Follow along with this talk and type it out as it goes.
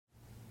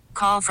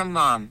Call from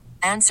mom.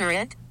 Answer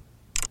it.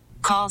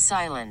 Call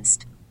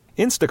silenced.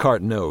 Instacart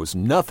knows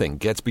nothing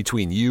gets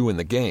between you and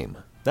the game.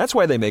 That's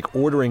why they make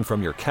ordering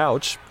from your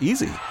couch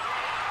easy.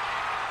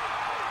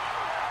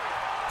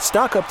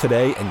 Stock up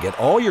today and get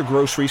all your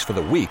groceries for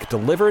the week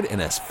delivered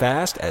in as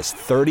fast as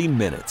 30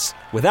 minutes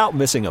without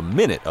missing a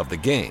minute of the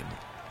game.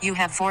 You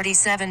have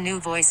 47 new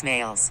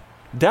voicemails.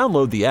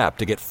 Download the app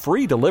to get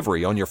free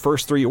delivery on your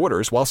first 3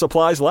 orders while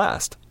supplies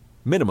last.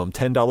 Minimum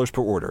 $10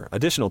 per order.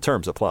 Additional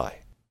terms apply.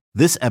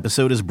 This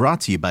episode is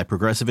brought to you by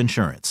Progressive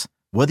Insurance.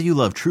 Whether you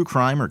love true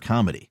crime or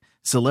comedy,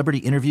 celebrity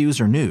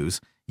interviews or news,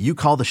 you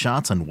call the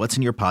shots on what's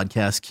in your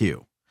podcast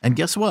queue. And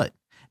guess what?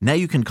 Now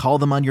you can call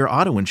them on your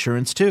auto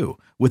insurance too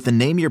with the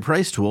Name Your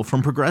Price tool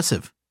from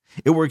Progressive.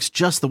 It works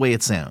just the way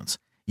it sounds.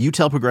 You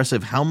tell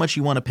Progressive how much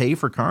you want to pay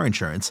for car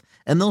insurance,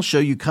 and they'll show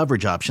you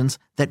coverage options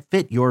that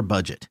fit your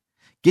budget.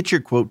 Get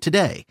your quote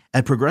today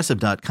at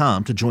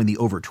Progressive.com to join the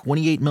over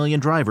 28 million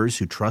drivers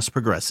who trust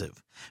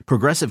Progressive.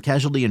 Progressive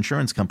Casualty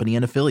Insurance Company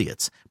and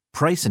Affiliates.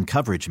 Price and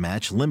coverage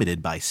match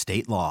limited by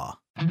state law.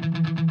 Get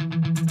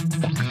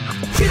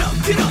up,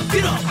 get up,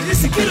 get up.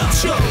 It's a Get Up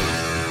Show.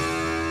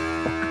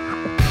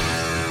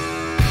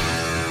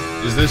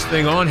 Is this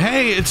thing on?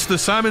 Hey, it's the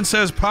Simon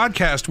Says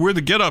podcast. We're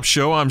the Get Up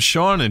Show. I'm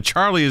Sean, and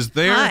Charlie is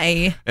there.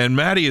 Hi. And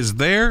Maddie is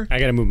there. I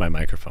got to move my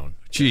microphone.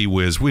 Gee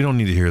whiz, we don't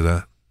need to hear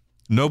that.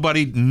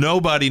 Nobody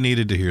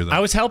needed to hear that. I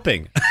was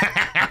helping.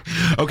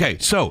 Okay,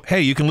 so,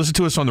 hey, you can listen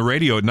to us on the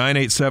radio at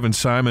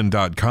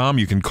 987simon.com.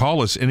 You can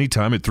call us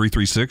anytime at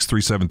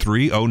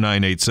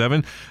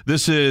 336-373-0987.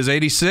 This is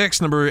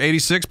number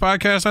 86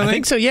 podcast, I think? I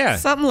think so, yeah.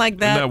 Something like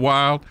that. Isn't that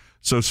wild?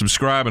 So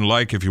subscribe and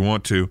like if you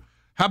want to.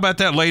 How about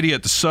that lady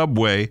at the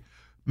Subway?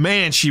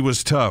 Man, she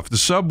was tough. The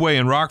Subway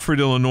in Rockford,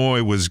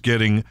 Illinois was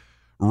getting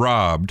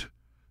robbed.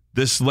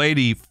 This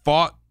lady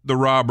fought the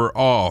robber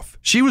off.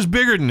 She was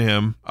bigger than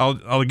him.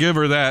 I'll give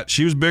her that.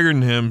 She was bigger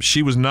than him.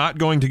 She was not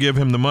going to give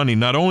him the money.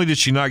 Not only did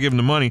she not give him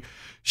the money,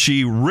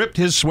 she ripped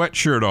his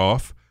sweatshirt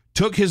off,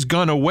 took his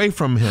gun away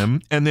from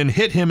him, and then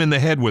hit him in the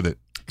head with it.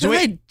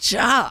 Good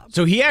job.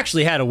 So he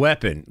actually had a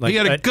weapon. He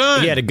had a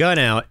gun. He had a gun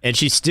out, and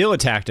she still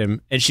attacked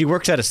him, and she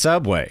works at a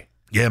Subway.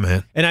 Yeah,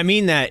 man. And I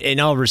mean that in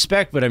all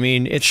respect, but I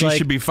mean, it's she like... She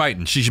should be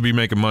fighting. She should be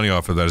making money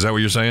off of that. Is that what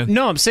you're saying?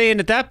 No, I'm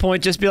saying at that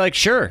point, just be like,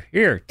 sure,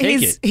 here,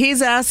 take it.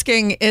 He's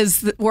asking,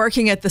 is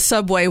working at the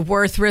Subway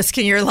worth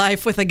risking your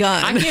life with a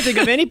gun? I can't think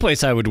of any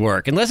place I would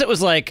work, unless it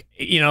was like,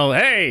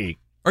 hey,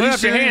 put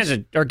up your hands,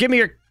 or give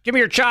me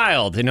your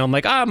child. I'm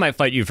like, I might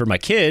fight you for my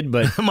kid,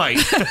 but... Might.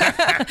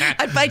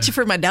 I'd fight you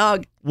for my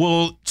dog.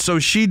 Well, so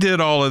she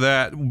did all of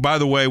that. By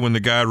the way, when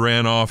the guy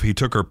ran off, he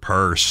took her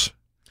purse.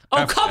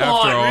 Oh, come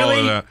on,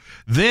 really? Of that.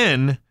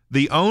 Then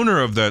the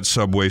owner of that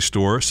Subway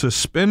store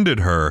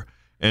suspended her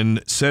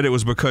and said it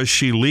was because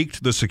she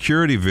leaked the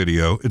security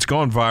video. It's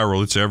gone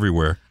viral. It's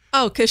everywhere.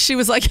 Oh, because she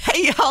was like,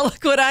 hey, y'all,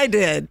 look what I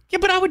did. Yeah,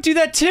 but I would do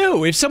that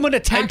too. If someone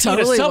attacked me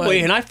at a Subway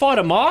and I fought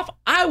him off,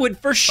 I would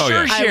for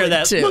sure share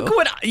that. Too. Look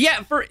what,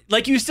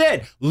 like you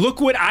said, look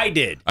what I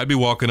did. I'd be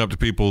walking up to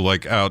people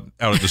like out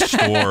at the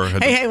store.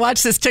 Hey,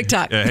 watch this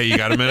TikTok. Hey, you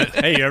got a minute?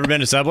 Hey, you ever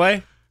been to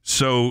Subway?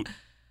 So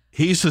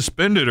he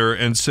suspended her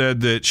and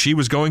said that she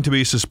was going to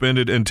be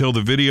suspended until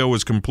the video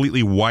was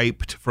completely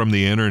wiped from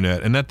the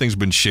internet. And that thing's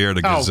been shared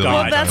a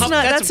gazillion times.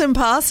 That's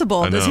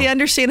impossible. Does he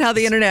understand how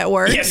the internet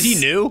works? Yes, he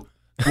knew.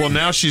 Well,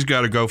 now she's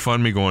got a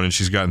GoFundMe going, and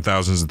she's gotten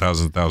thousands and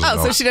thousands and thousands of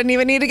dollars. So she doesn't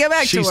even need to go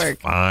back to work. She's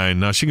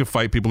fine. Now she can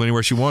fight people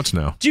anywhere she wants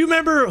now. Do you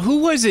remember, who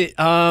was it?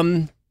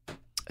 Some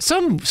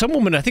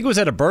woman, I think it was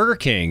at a Burger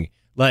King,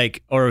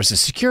 or it was a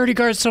security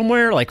guard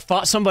somewhere,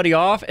 fought somebody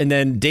off, and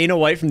then Dana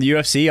White from the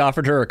UFC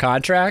offered her a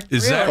contract.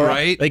 Is that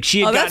right? She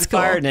had gotten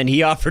fired, and then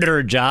he offered her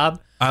a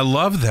job. I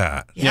love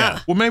that. Yeah.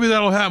 Well, maybe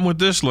that'll happen with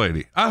this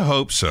lady. I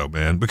hope so,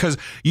 man, because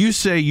you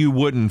say you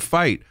wouldn't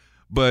fight,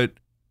 but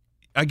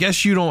I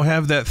guess you don't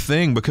have that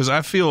thing, because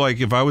I feel like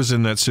if I was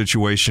in that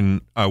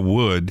situation, I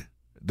would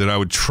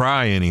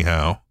try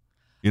anyhow.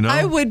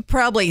 I would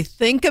probably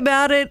think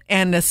about it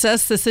and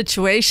assess the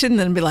situation,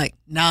 then be like,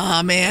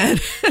 nah, man,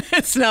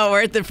 it's not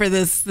worth it for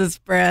this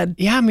bread.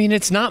 Yeah, I mean,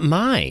 it's not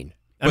mine.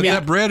 But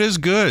that bread is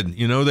good.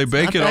 They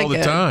bake it all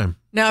the time.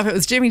 Now, if it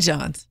was Jimmy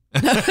John's.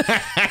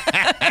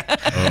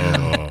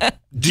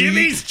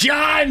 Jimmy's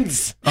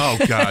John's! Oh,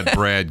 God,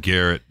 Brad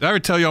Garrett. Did I ever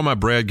tell y'all my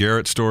Brad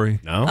Garrett story?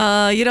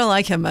 No. You don't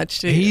like him much,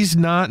 do you? He's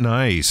not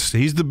nice.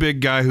 He's the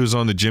big guy who's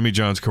on the Jimmy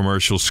John's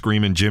commercial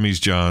screaming Jimmy's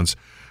John's.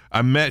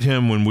 I met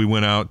him when we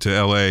went out to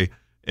L.A.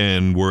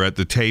 and were at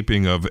the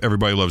taping of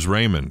Everybody Loves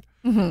Raymond.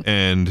 Mm-hmm.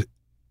 And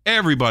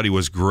everybody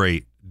was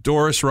great.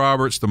 Doris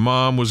Roberts, the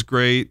mom, was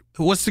great.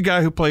 What's the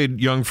guy who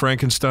played Young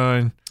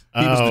Frankenstein?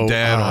 He was the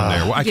dad on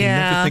there. Well, I can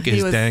never think of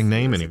his dang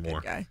name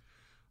anymore.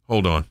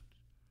 Hold on.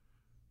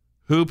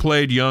 Who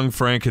played Young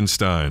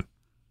Frankenstein?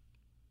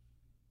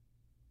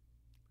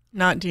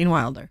 Not Gene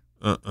Wilder.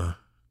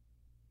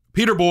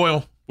 Peter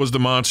Boyle was the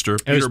monster.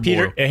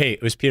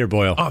 It was Peter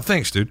Boyle. Oh,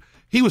 thanks, dude.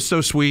 He was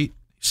so sweet,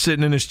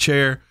 sitting in his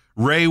chair.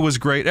 Ray was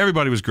great.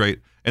 Everybody was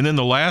great. And then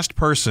the last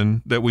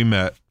person that we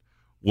met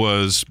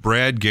was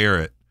Brad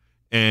Garrett.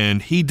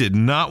 and he did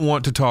not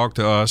want to talk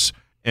to us.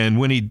 And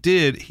when he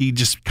did, he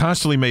just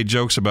constantly made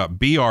jokes about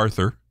B.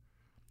 Arthur,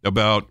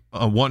 about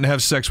wanting to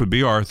have sex with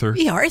B. Arthur.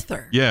 B.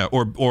 Arthur. Yeah,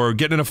 or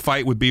getting in a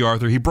fight with B.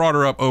 Arthur. He brought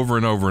her up over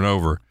and over and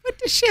over. What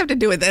does she have to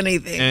do with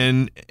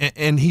anything?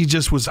 And he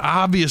just was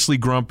obviously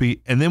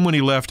grumpy. And then when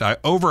he left, I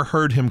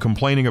overheard him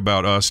complaining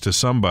about us to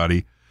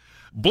somebody.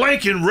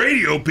 Blanking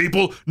radio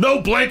people,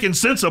 no blanking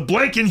sense of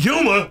blanking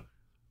humor.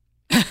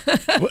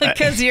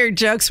 Because your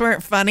jokes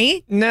weren't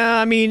funny? No,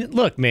 I mean,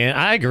 look, man,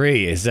 I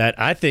agree. Is that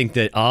I think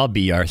that all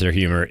B. Arthur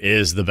humor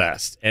is the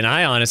best. And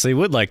I honestly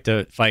would like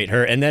to fight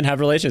her and then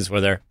have relations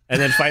with her and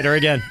then fight her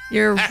again.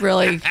 You're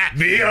really...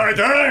 B.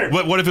 Arthur!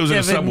 What if it was in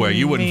a subway?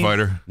 You wouldn't fight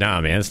her.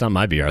 Nah, man, it's not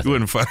my B. Arthur. You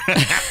wouldn't fight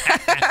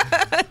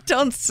her.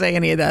 Don't say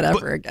any of that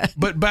ever again.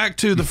 But back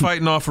to the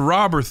fighting off a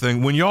robber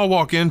thing. When y'all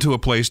walk into a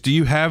place, do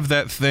you have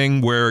that thing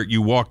where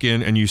you walk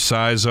in and you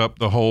size up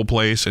the whole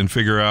place and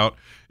figure out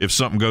if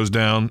something goes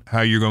down,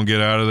 how you're going to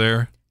get out of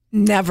there?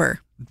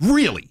 Never.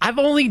 Really? I've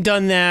only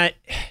done that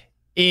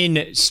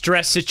in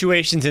stress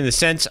situations in the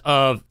sense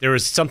of there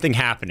was something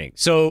happening.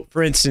 So,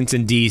 for instance,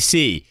 in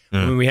D.C.,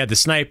 when we had the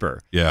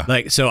sniper. Yeah.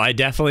 So I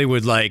definitely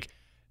would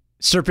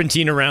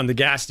serpentine around the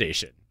gas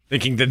station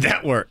thinking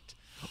that worked.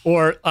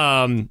 Or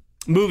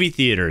movie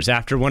theaters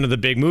after one of the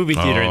big movie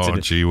theater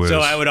incidents. Gee whiz.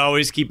 So I would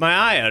always keep my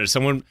eye out of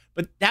someone.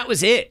 But that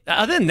was it.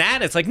 Other than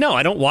that, it's no,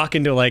 I don't walk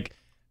into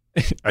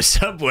a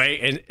subway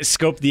and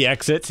scope the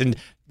exits and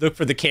look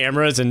for the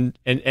cameras and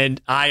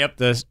eye up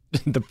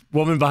the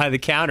woman behind the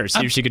counter,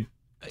 see if she could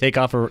take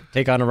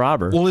on a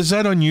robber. Well, is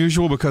that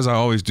unusual? Because I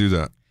always do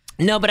that.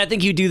 No, but I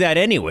think you do that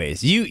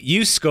anyways.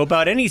 You scope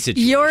out any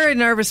situation. You're a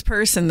nervous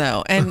person,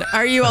 though. And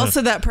are you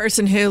also that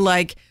person who,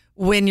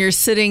 when you're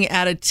sitting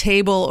at a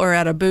table or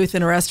at a booth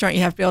in a restaurant,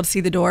 you have to be able to see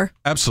the door?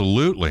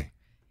 Absolutely.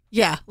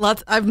 Yeah.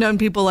 I've known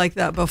people like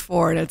that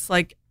before, and it's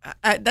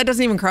that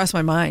doesn't even cross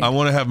my mind. I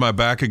want to have my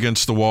back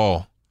against the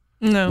wall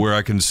where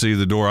I can see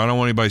the door. I don't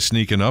want anybody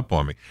sneaking up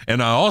on me.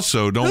 And I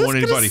also don't want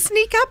anybody... Who's going to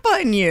sneak up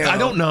on you? I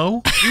don't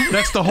know.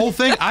 That's the whole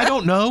thing. I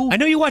don't know. I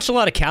know you watch a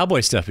lot of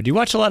cowboy stuff, but do you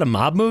watch a lot of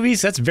mob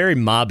movies? That's very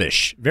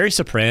mobbish, very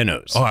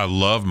Sopranos. Oh, I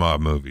love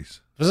mob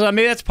movies. So, I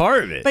mean, that's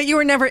part of it. But you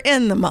were never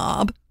in the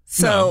mob.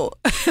 So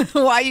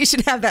why you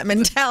should have that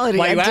mentality,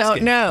 I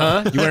don't know.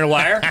 Huh? You wearing a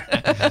wire?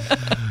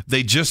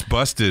 They just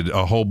busted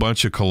a whole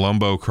bunch of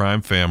Colombo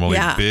crime family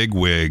big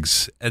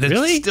wigs. And it's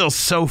Really? still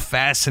so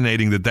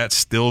fascinating that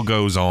still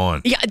goes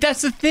on. Yeah,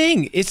 that's the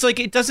thing. It's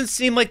it doesn't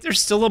seem like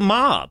there's still a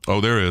mob.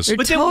 Oh, there is.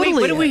 But then, totally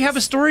what do we is. have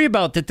a story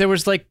about that there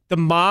was the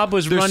mob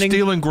was They're running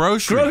stealing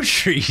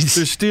groceries.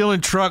 They're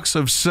stealing trucks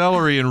of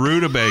celery and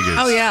rutabagas.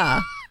 Oh,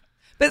 yeah.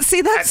 But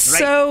see, that's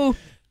so...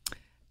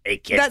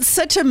 That's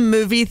such a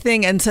movie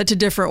thing and such a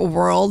different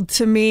world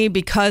to me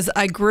because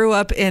I grew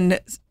up in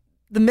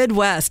the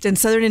Midwest in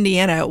Southern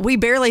Indiana. We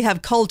barely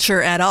have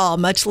culture at all,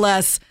 much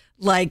less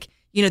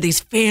these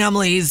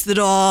families that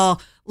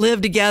all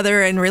live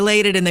together and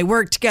related and they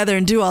work together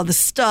and do all this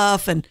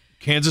stuff. And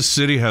Kansas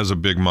City has a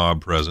big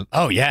mob present.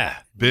 Oh, yeah.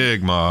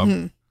 Big mob.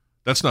 Mm-hmm.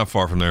 That's not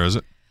far from there, is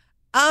it?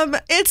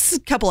 it's a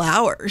couple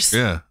hours.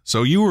 Yeah.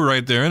 So you were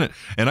right there in it.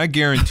 And I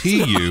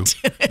guarantee you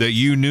that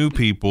you knew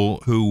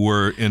people who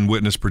were in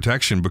witness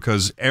protection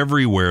because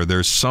everywhere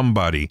there's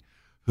somebody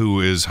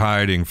who is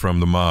hiding from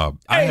the mob.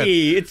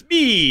 It's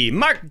me,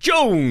 Mark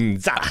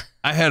Jones.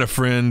 I had a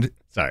friend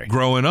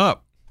growing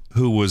up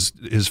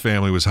his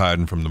family was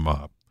hiding from the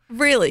mob.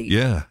 Really?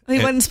 Yeah. He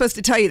wasn't supposed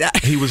to tell you that.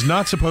 He was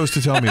not supposed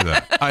to tell me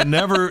that.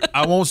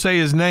 I won't say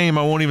his name.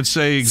 I won't even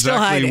say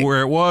exactly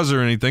where it was or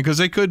anything because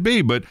they could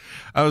be. But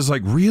I was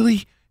like,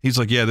 really? He's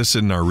like, yeah, this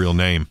isn't our real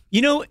name.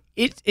 You know,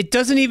 it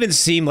doesn't even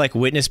seem like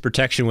witness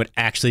protection would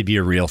actually be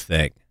a real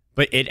thing,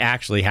 but it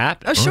actually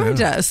happened. Oh, sure it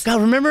does.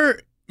 God,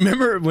 remember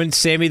when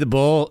Sammy the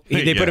Bull,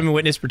 they put him in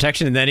witness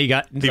protection and then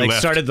he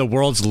started the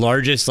world's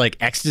largest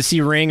ecstasy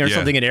ring or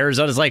something in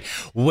Arizona?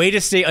 It's way to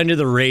stay under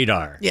the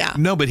radar. Yeah.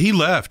 No, but he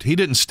left. He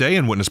didn't stay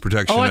in witness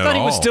protection I thought at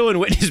he was all. still in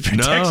witness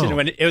protection No.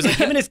 when it was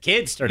him and his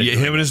kids started. Yeah,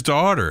 doing him and his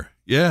daughter.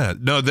 Yeah.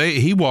 No,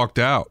 he walked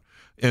out.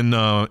 And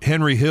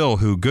Henry Hill,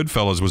 who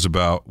Goodfellas was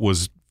about,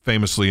 was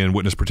famously in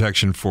witness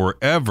protection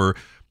forever.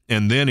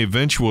 And then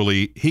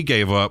eventually he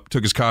gave up,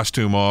 took his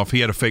costume off.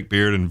 He had a fake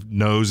beard and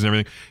nose and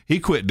everything. He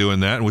quit doing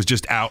that and was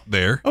just out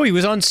there. Oh, he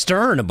was on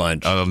Stern a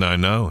bunch. Oh, I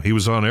know. He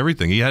was on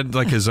everything. He had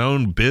his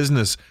own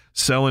business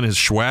selling his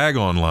swag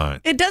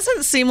online. It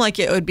doesn't seem like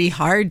it would be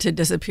hard to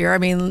disappear. I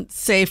mean,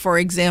 say, for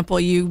example,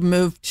 you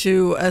move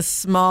to a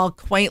small,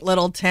 quaint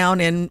little town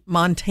in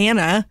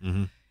Montana.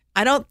 Mm-hmm.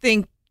 I don't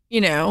think,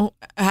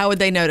 how would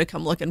they know to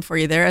come looking for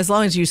you there as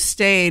long as you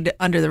stayed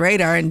under the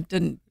radar and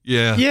didn't.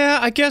 Yeah. Yeah,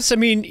 I guess,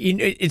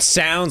 it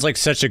sounds like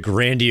such a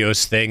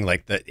grandiose thing,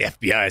 like the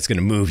FBI is going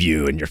to move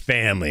you and your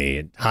family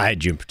and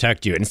hide you and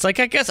protect you. And it's I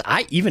guess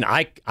I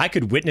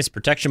could witness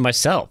protection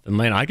myself.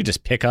 And I could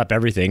just pick up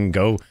everything and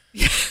go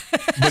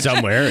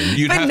somewhere.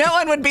 But no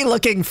one would be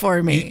looking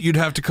for me. You'd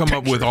have to come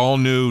up with all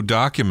new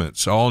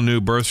documents, all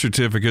new birth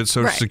certificates,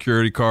 social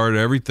security card,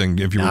 everything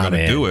if you were going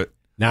to do it.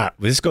 Now,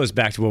 this goes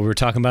back to what we were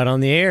talking about on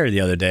the air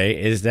the other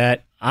day, is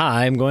that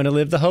I'm going to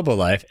live the hobo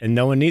life and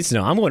no one needs to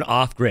know. I'm going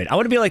off grid. I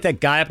want to be like that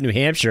guy up in New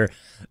Hampshire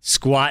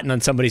squatting on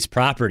somebody's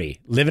property,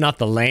 living off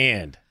the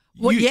land.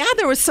 Well,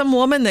 there was some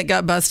woman that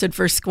got busted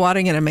for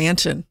squatting in a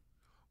mansion.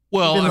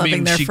 Well, I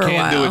mean, she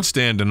can't do it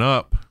standing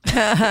up.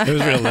 It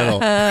was real little.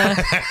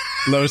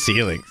 Low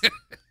ceilings.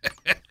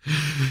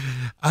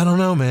 I don't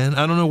know, man.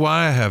 I don't know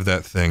why I have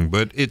that thing,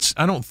 but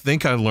I don't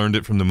think I learned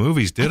it from the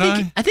movies, did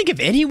I? I think if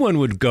anyone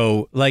would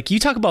go, like, you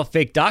talk about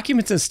fake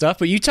documents and stuff,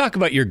 but you talk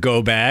about your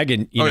go bag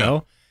and, you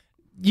know,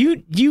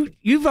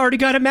 you've already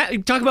got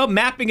talk about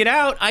mapping it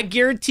out. I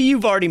guarantee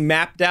you've already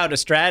mapped out a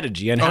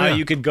strategy on how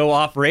you could go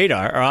off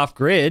radar or off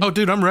grid. Oh,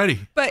 dude, I'm ready.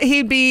 But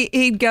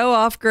he'd go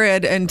off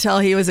grid until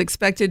he was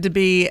expected to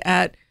be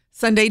at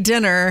Sunday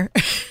dinner.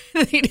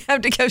 He'd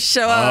have to go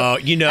show up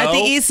at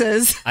the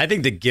Issa's. I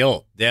think the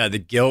guilt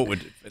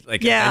would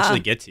eventually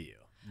get to you.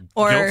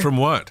 Or guilt from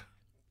what?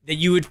 That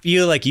you would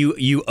feel like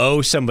you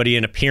owe somebody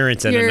an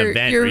appearance at an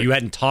event, or you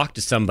hadn't talked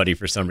to somebody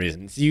for some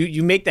reason. So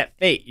you make that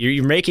face.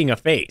 You're making a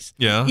face.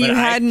 Yeah. But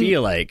I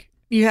feel like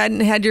you hadn't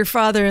had your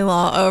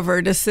father-in-law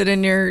over to sit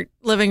in your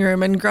living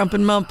room and grump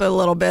and mump a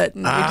little bit,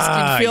 and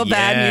you'd feel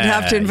bad, and you'd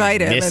have to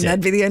invite him, and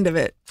that'd be the end of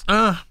it.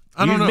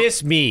 I don't know. You'd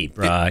miss me,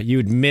 brah.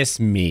 You'd miss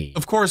me.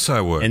 Of course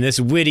I would. And this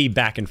witty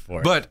back and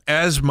forth. But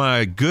as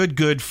my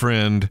good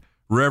friend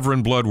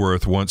Reverend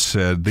Bloodworth once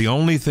said, the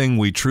only thing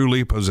we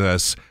truly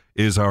possess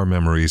is our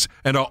memories.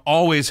 And I'll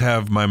always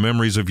have my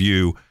memories of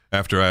you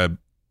after I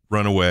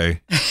run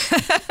away,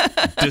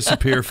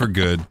 disappear for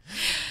good.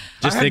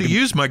 I had to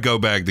use my go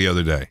bag the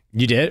other day.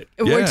 You did?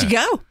 Yeah. Where'd you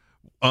go?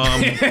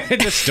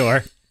 The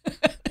store.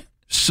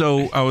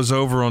 So I was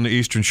over on the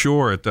Eastern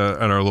Shore at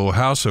our little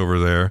house over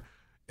there,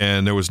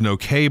 and there was no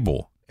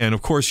cable. And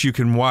of course, you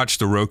can watch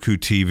the Roku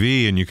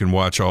TV and you can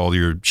watch all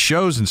your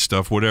shows and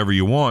stuff, whatever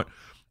you want.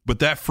 But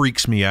that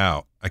freaks me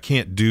out. I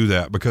can't do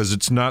that because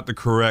it's not the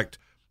correct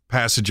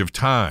passage of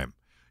time.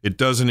 It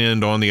doesn't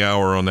end on the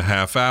hour or on the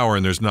half hour,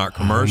 and there's not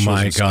commercials. Oh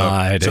my and stuff.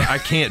 God. So I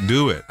can't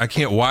do it. I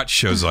can't watch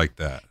shows like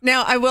that.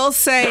 Now, I will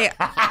say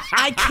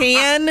I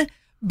can,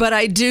 but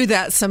I do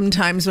that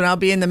sometimes when I'll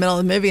be in the middle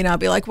of the movie and I'll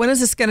be like, when is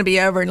this going to be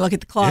over? And look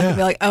at the clock and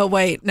be like, oh,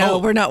 wait, no,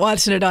 we're not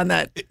watching it on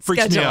that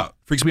schedule.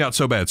 Freaks me out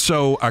so bad.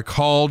 So I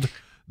called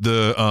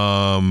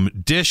the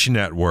Dish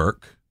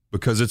Network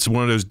because it's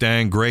one of those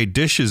dang gray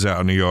dishes out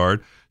in the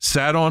yard,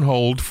 sat on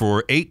hold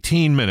for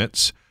 18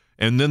 minutes,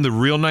 and then the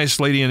real nice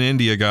lady in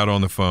India got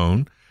on the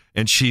phone,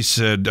 and she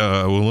said,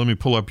 well, let me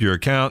pull up your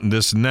account and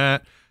this and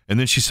that. And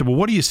then she said, well,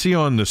 what do you see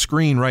on the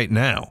screen right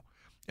now?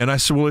 And I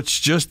said, well, it's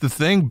just the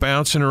thing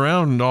bouncing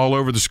around all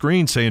over the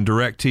screen saying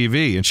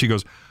DirecTV. And she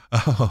goes,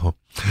 oh,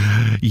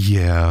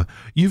 yeah,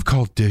 you've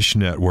called Dish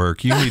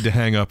Network. You need to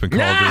hang up and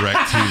call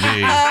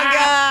DirecTV. Oh,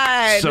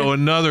 God. So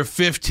another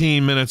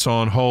 15 minutes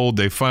on hold.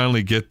 They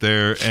finally get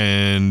there,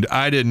 and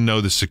I didn't know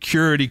the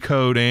security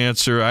code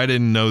answer. I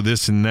didn't know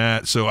this and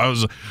that. So I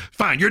was,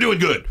 fine, you're doing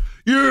good.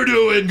 You're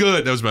doing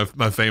good. That was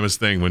my famous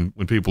thing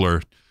when people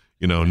are,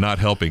 not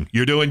helping.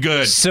 You're doing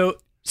good. So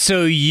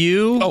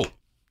you... Oh.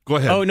 Go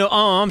ahead. Oh, no.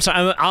 Oh, I'm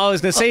sorry. All I was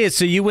going to say is,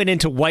 so you went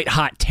into white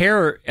hot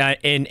terror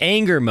in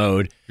anger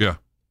mode. Yeah.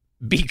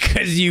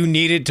 Because you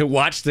needed to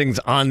watch things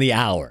on the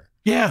hour.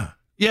 Yeah.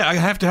 Yeah, I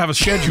have to have a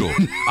schedule.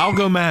 I'll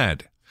go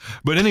mad.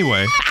 But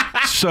anyway,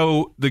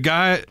 so the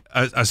guy,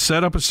 I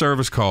set up a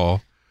service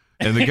call,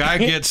 and the guy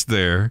gets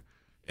there,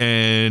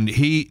 and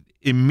he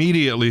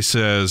immediately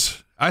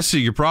says, I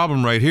see your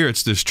problem right here.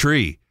 It's this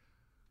tree.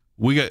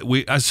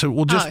 I said,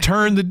 well, just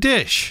turn the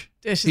dish.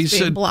 Dish is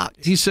being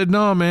blocked. He said,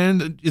 no,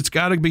 man, it's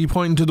got to be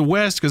pointing to the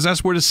west because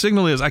that's where the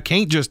signal is. I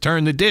can't just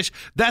turn the dish.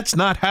 That's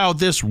not how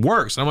this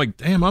works. I'm like,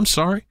 damn, I'm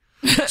sorry.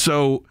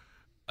 So,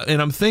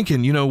 and I'm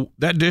thinking,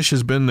 that dish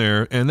has been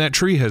there and that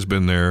tree has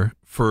been there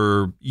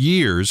for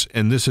years,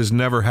 and this has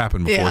never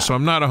happened before. Yeah. So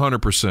I'm not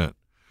 100%.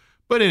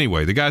 But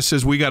anyway, the guy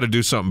says, we got to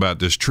do something about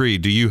this tree.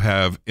 Do you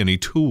have any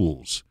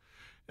tools?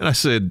 And I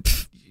said,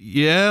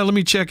 yeah, let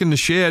me check in the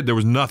shed. There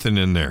was nothing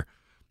in there.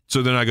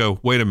 So then I go,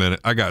 wait a minute,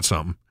 I got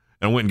something.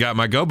 And I went and got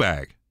my go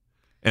bag.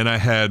 And I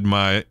had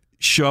my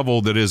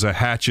shovel that is a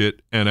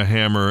hatchet and a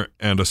hammer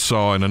and a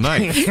saw and a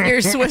knife.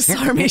 Your Swiss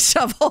Army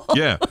shovel.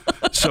 Yeah.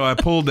 So I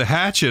pulled the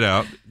hatchet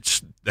out,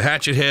 the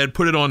hatchet head,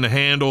 put it on the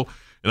handle,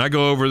 and I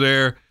go over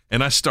there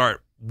and I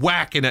start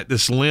whacking at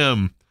this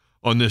limb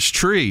on this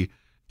tree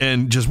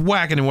and just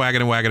whacking and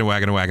whacking and whacking and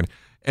whacking and whacking.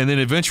 And then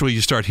eventually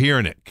you start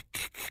hearing it.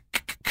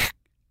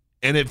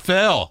 And it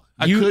fell.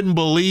 I couldn't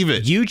believe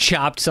it. You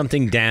chopped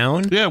something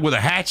down? Yeah, with a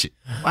hatchet.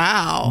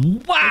 Wow.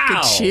 Look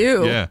at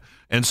you. Yeah.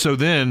 And so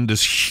then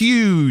this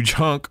huge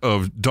hunk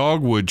of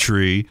dogwood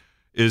tree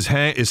is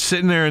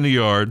sitting there in the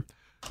yard.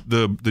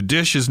 The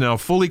dish is now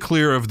fully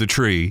clear of the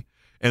tree.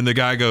 And the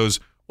guy goes,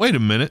 wait a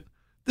minute.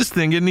 This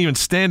thing isn't even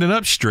standing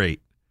up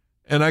straight.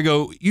 And I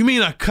go, you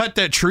mean I cut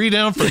that tree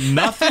down for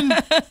nothing?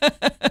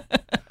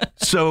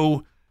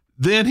 So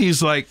then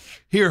he's like,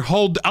 here,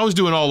 hold. I was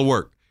doing all the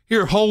work.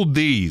 Here, hold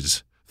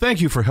these.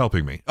 Thank you for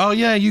helping me. Oh,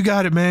 yeah, you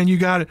got it, man. You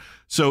got it.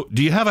 So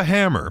do you have a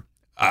hammer?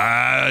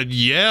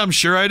 Yeah, I'm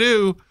sure I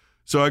do.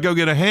 So I go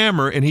get a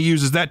hammer, and he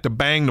uses that to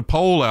bang the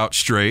pole out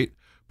straight.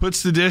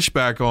 puts the dish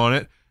back on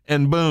it,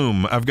 and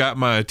boom, I've got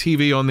my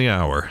TV on the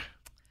hour.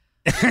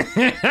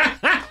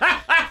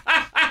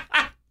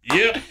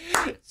 Yep.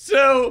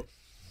 So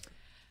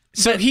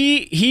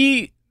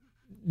he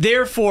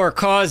therefore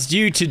caused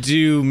you to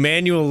do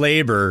manual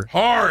labor.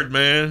 Hard,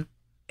 man.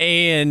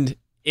 And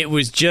it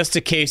was just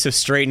a case of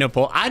straighten up.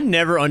 I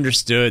never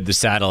understood the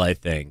satellite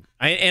thing.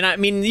 I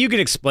mean, you can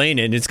explain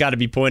it, and it's got to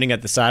be pointing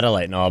at the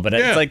satellite and all, but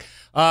it's like,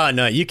 oh,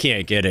 no, you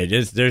can't get it.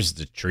 There's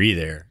the tree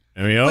there.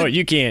 I mean,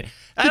 you can't.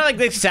 I don't like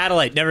the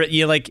satellite. Never,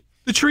 the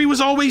tree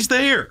was always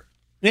there.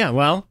 Yeah,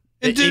 well.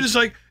 And dude, it's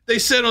like, they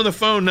said on the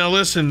phone, now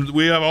listen,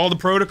 we have all the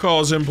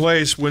protocols in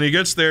place. When he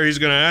gets there, he's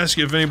going to ask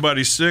you if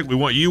anybody's sick. We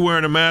want you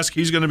wearing a mask.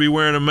 He's going to be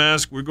wearing a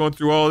mask. We're going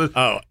through all this.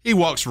 Oh. He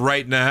walks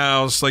right in the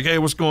house like, hey,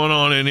 what's going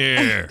on in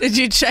here? Did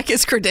you check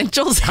his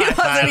credentials? He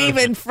wasn't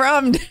even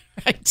from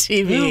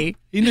DirecTV.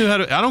 He knew how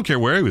to. I don't care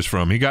where he was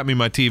from. He got me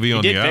my TV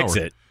on the hour. Fix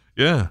it.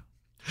 Yeah.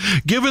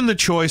 Given the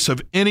choice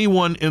of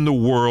anyone in the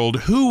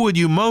world, who would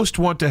you most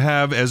want to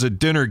have as a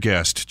dinner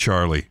guest,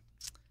 Charlie?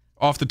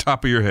 Off the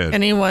top of your head.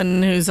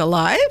 Anyone who's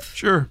alive?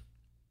 Sure.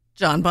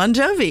 John Bon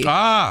Jovi.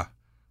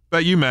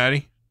 Bet you,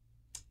 Maddie.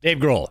 Dave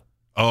Grohl.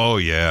 Oh,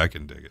 yeah, I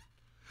can dig it.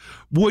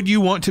 Would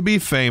you want to be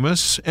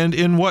famous, and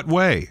in what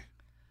way?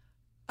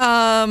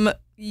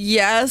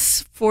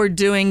 Yes, for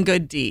doing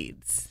good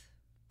deeds.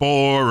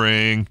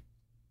 Boring.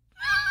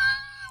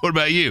 What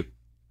about you?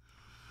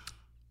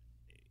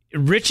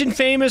 Rich and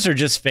famous or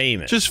just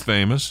famous? Just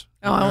famous.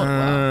 Oh,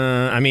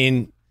 I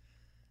mean,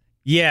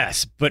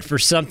 yes, but for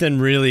something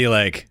really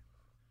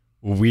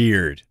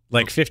weird,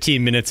 like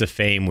 15 minutes of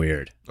fame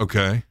weird.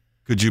 Okay.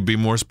 Could you be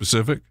more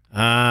specific?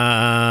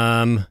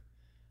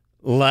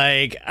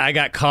 Like I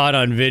got caught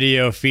on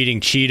video feeding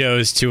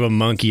Cheetos to a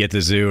monkey at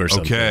the zoo or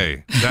something.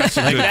 Okay. That's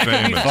a good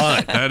famous.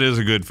 Fun. That is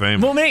a good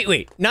famous. Well,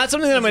 wait. Not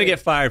something that I'm going to get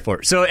fired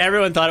for. So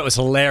everyone thought it was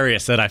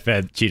hilarious that I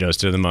fed Cheetos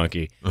to the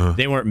monkey.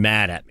 They weren't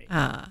mad at me.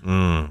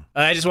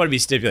 I just want to be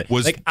stipulated.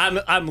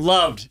 I'm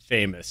loved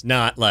famous,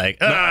 not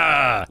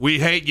we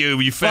hate you.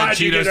 You fed Why'd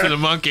you Cheetos do to that? the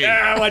monkey.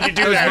 Yeah, why'd you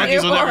do Those that?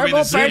 monkeys will never be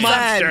the same.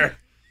 Monster.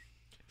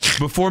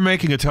 Before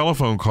making a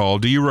telephone call,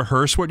 do you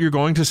rehearse what you're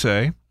going to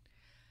say?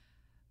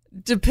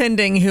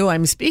 Depending who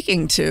I'm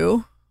speaking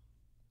to.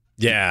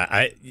 Yeah,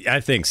 I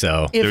think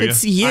so. If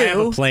it's you. I have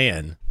a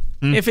plan.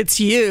 If it's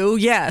you,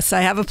 yes, I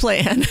have a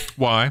plan.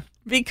 Why?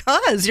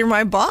 Because you're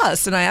my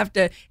boss and I have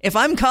to, if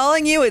I'm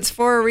calling you, it's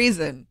for a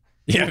reason.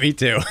 Yeah, me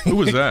too. Who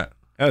was that?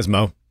 That was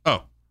Mo.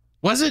 Oh,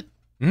 was it?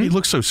 He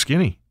looks so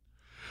skinny.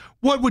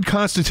 What would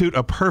constitute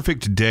a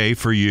perfect day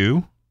for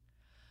you?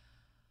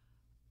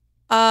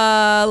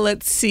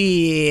 Let's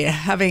see.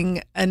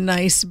 Having a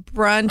nice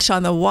brunch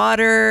on the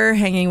water,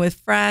 hanging with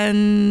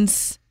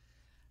friends,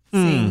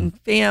 seeing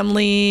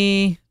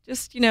family,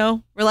 just,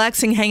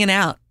 relaxing, hanging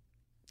out.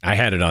 I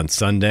had it on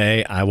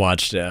Sunday. I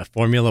watched a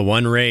Formula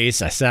One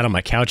race. I sat on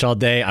my couch all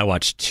day. I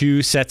watched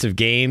 2 sets of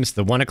games,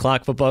 the 1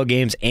 o'clock football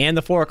games and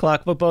the 4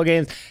 o'clock football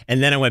games.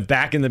 And then I went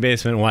back in the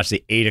basement and watched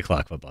the 8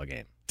 o'clock football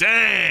game.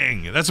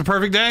 Dang, that's a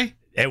perfect day?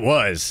 It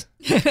was.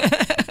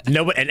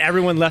 And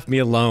everyone left me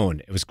alone.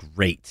 It was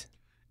great.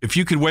 If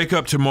you could wake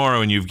up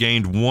tomorrow and you've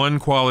gained one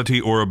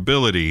quality or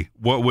ability,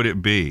 what would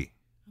it be?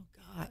 Oh,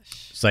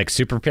 gosh. It's like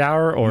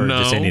superpower or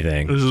just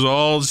anything? This is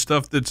all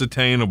stuff that's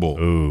attainable.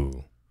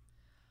 Ooh.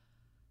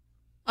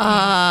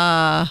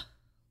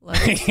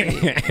 Let's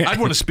see. I'd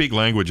want to speak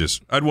languages.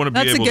 I'd want to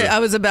be able to. I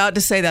was about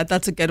to say that.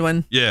 That's a good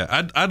one.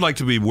 Yeah, I'd like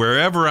to be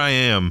wherever I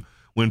am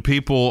when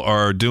people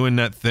are doing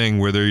that thing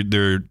where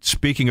they're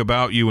speaking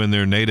about you in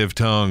their native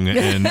tongue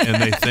and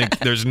they think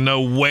there's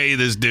no way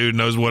this dude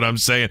knows what I'm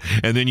saying,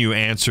 and then you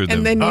answer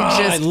them. And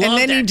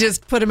then you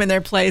just put them in their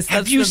place.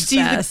 Have That's you the seen?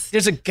 best.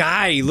 There's a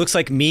guy. He looks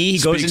like me. He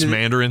Speaks goes into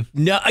Mandarin.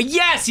 No,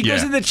 yes, he goes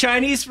Yeah. to the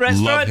Chinese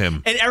restaurant. Love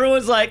him. And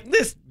everyone's like,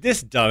 this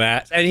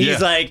dumbass, and he's Yeah.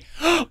 like,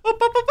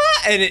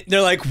 and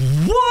they're like,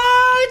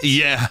 what?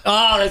 Yeah,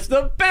 Oh, that's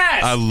the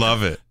best. I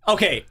love it.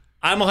 Okay,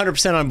 I'm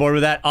 100% on board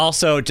with that.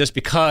 Also, just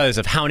because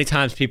of how many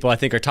times people I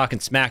think are talking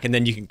smack, and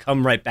then you can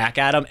come right back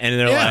at them, and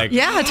they're like,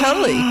 Yeah,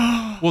 totally.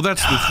 Well,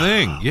 that's the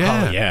thing.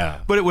 Yeah, oh yeah.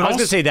 But it would I was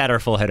also gonna say that or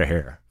full head of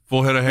hair,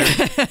 full head of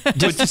hair.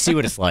 just to see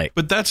what it's like.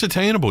 But that's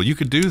attainable. You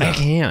could do that. I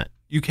can't.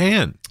 You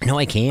can. No,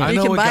 I can't. I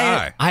know can a buy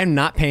guy. it. I'm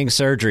not paying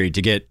surgery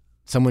to get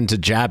someone to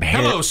jab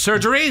hair. Hello,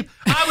 surgery.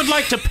 I would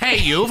like to pay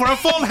you for a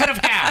full head of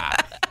hair.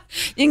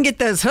 You can get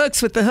those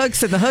hooks with the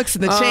hooks and the hooks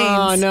and the chains.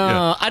 Oh, no.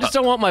 Yeah. I just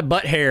don't want my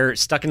butt hair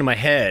stuck into my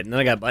head. And then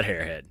I got butt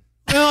hair head.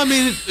 Well, I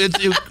mean,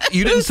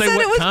 you didn't say said it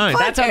what was kind.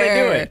 butt That's how they do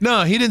hair? it.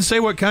 No, he didn't say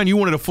what kind. You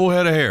wanted a full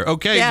head of hair.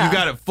 Okay, Yeah. you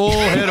got it. Full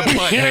head of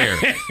butt hair.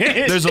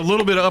 There's a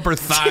little bit of upper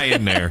thigh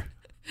in there.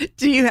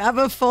 Do you have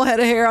a full head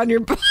of hair on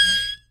your butt?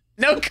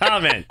 No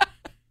comment.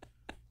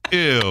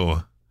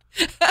 Ew.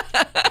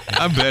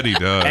 I bet he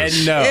does.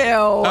 And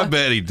no. I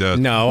bet he does.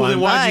 No, Well, then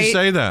I'm why'd you right.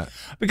 say that?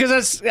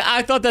 Because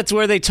I thought that's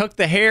where they took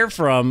the hair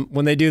from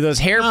when they do those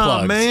hair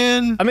plugs. Oh,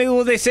 man. I mean,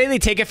 well, they say they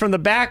take it from the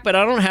back, but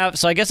I don't have.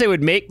 So I guess they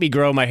would make me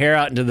grow my hair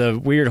out into the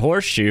weird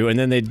horseshoe, and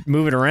then they'd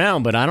move it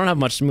around. But I don't have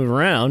much to move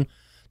around.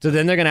 So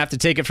then they're going to have to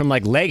take it from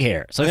like leg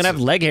hair. So I'm going to have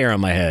leg hair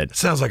on my head.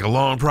 Sounds like a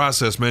long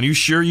process, man. You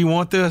sure you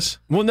want this?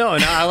 Well, no,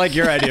 I like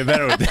your idea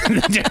better with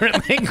the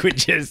different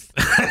languages.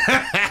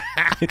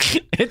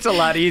 It's a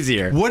lot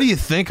easier. What do you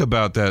think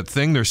about that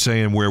thing they're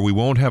saying where we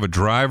won't have a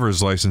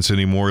driver's license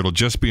anymore? It'll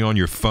just be on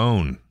your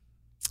phone.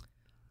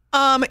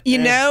 You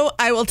know,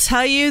 I will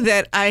tell you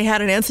that I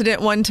had an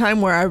incident one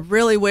time where I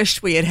really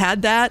wished we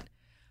had that.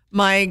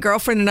 My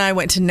girlfriend and I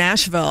went to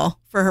Nashville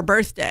for her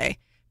birthday.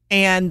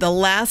 And the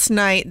last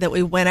night that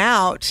we went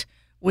out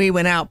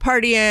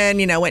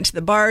partying, went to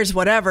the bars,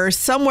 whatever.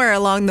 Somewhere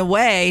along the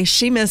way,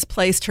 she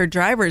misplaced her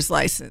driver's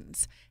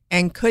license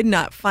and could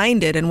not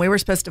find it. And we were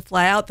supposed to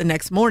fly out the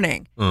next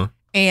morning.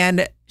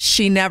 And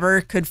she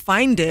never could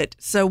find it.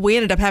 So we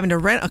ended up having to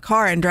rent a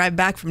car and drive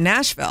back from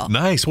Nashville.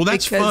 Nice. Well,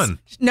 that's fun.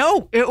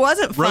 No, it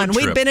wasn't fun. Road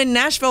trip. We'd been in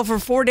Nashville for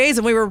 4 days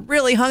and we were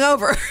really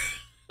hungover.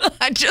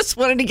 I just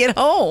wanted to get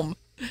home.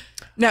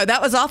 No,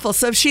 that was awful.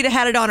 So if she'd have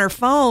had it on her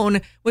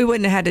phone, we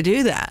wouldn't have had to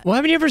do that. Well,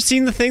 haven't you ever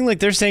seen the thing like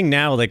they're saying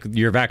now, like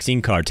your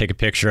vaccine card, take a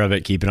picture of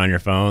it, keep it on your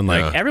phone.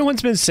 Like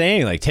everyone's been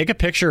saying, like take a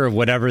picture of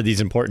whatever these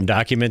important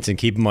documents and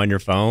keep them on your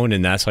phone,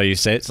 and that's how you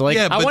say it. So like,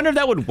 I wonder if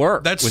that would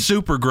work. That's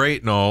super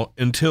great and all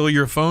until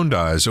your phone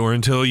dies or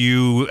until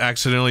you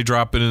accidentally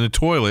drop it in the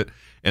toilet.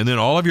 And then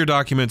all of your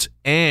documents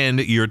and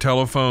your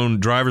telephone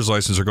driver's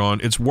license are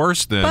gone. It's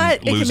worse than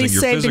but losing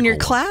your physical. But it can be saved in your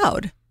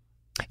cloud.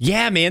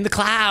 Yeah, man, the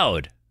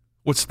cloud.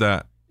 What's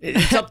that?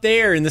 It's up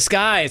there in the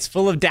sky. It's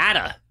full of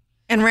data.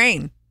 And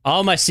rain.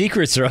 All my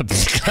secrets are up in the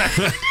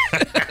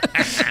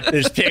sky.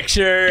 There's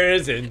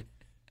pictures and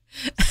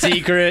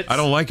secrets. I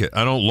don't like it.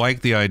 I don't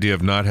like the idea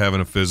of not having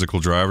a physical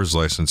driver's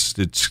license.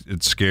 It's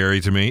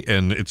scary to me.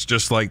 And it's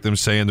just like them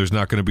saying there's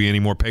not going to be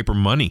any more paper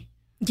money.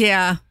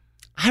 Yeah.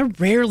 I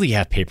rarely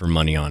have paper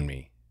money on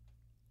me.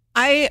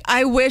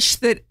 I wish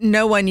that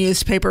no one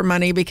used paper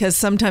money because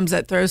sometimes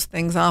that throws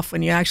things off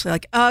when you actually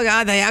like, oh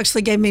God, they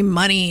actually gave me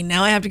money.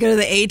 Now I have to go to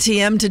the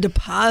ATM to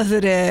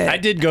deposit it. I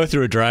did go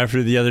through a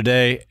drive-thru the other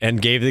day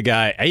and gave the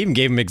guy, I even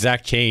gave him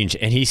exact change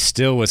and he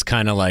still was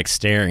kind of like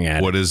staring at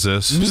it. What is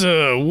this?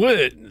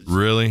 What?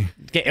 Really?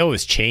 It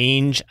was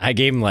change. I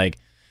gave him like,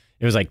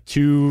 it was like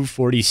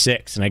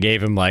 $2.46 and I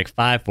gave him like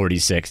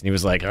 $5.46 and he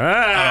was like, they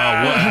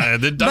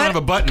don't have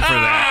a button for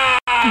that.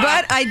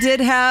 But I did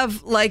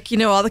have, like,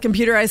 all the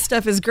computerized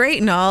stuff is great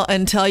and all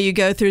until you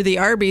go through the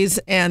Arby's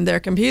and their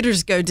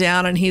computers go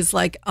down. And he's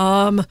like,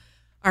 our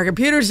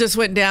computers just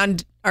went down,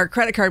 our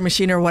credit card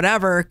machine or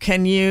whatever.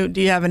 Do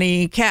you have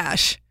any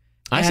cash?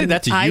 I say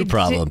that's a you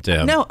problem,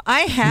 Tim. No,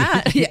 I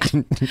had. Yeah.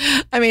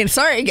 I mean,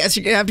 sorry, I guess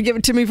you're going to have to give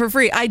it to me for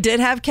free. I did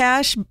have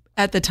cash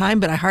at the time,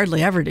 but I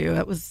hardly ever do.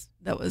 That was.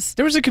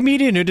 There was a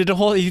comedian who did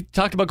he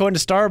talked about going to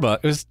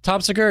Starbucks. It was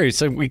Tom Segura.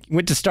 So we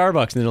went to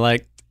Starbucks and they're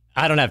like,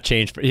 I don't have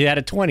change he had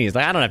a 20. He's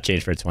like, I don't have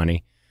change for a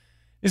 20.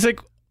 He's like,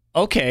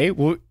 okay,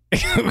 well.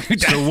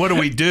 So what do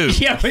we do?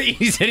 Yeah, but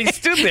he said he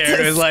stood there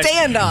and was like,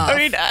 standoff. I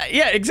mean,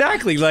 yeah,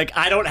 exactly. Like,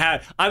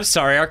 I'm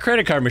sorry, our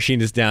credit card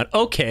machine is down.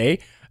 Okay,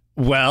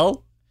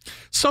 well.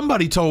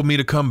 Somebody told me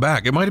to come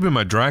back. It might have been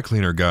my dry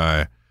cleaner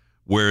guy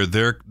where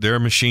their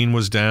machine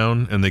was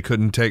down and they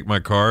couldn't take my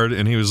card.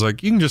 And he was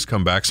like, you can just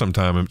come back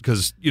sometime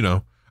because,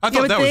 I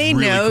thought that was really cool.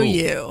 They know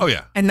you. Oh,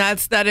 yeah. And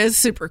that is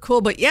super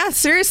cool. But yeah,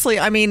 seriously,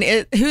 I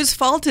mean, whose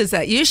fault is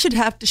that? You should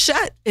have to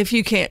shut if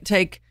you can't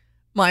take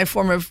my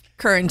form of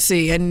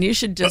currency and you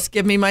should just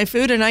give me my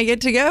food and I get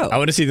to go. I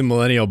want to see the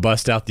millennial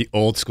bust out the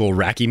old school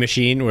Racky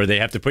machine where they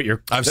have to put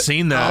your... I've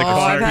seen that.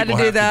 I've had to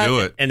do that. To do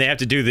it. And they have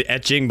to do the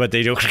etching, but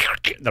they do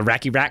the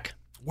Racky rack.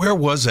 Where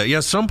was that? Yeah,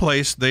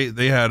 someplace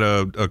they had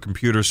a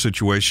computer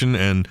situation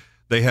and...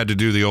 They had to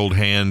do the old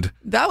hand.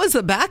 That was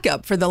the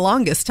backup for the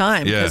longest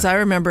time because I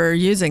remember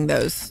using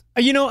those.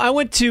 I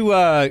went to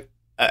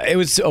it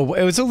was a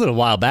little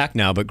while back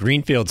now, but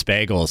Greenfield's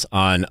Bagels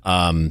on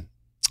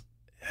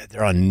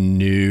they're on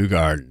New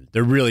Garden.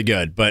 They're really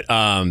good, but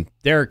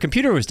their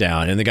computer was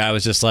down, and the guy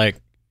was just like,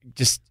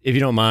 "Just if you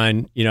don't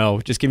mind,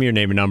 just give me your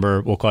name and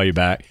number. We'll call you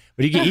back."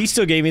 But he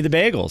still gave me the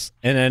bagels,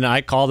 and then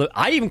I called them.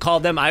 I even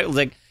called them. I was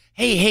like,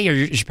 "Hey,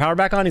 is your power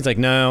back on?" He's like,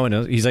 "No,"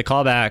 and he's like,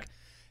 "Call back."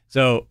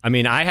 So, I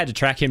mean, I had to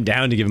track him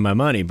down to give him my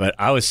money, but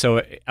I was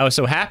so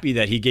happy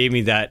that he gave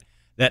me that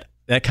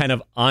kind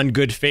of on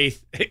good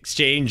faith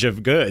exchange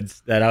of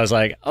goods that I was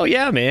like, oh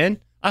yeah, man,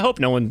 I hope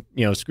no one,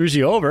 screws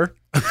you over.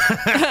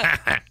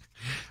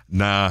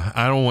 Nah,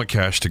 I don't want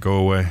cash to go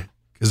away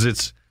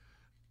because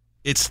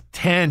it's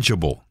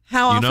tangible.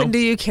 How often do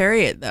you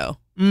carry it though?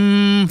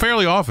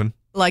 Fairly often.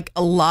 Like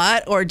a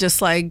lot or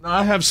just like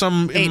I have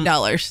some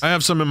 $8? I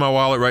have some in my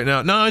wallet right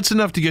now. No, it's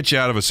enough to get you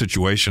out of a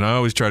situation. I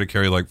always try to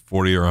carry like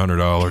 $40 or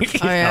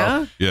 $100. Oh,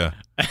 yeah? Yeah.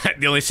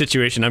 The only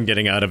situation I'm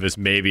getting out of is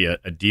maybe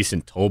a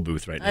decent toll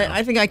booth right now.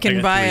 I think I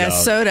can buy a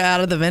soda out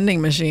of the vending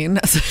machine.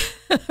 That's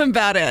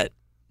about it.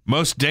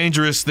 Most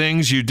dangerous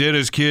things you did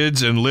as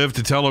kids and live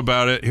to tell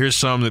about it. Here's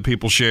some that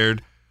people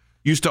shared.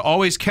 Used to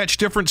always catch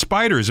different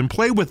spiders and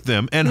play with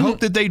them and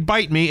hope that they'd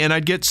bite me and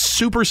I'd get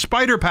super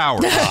spider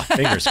powers.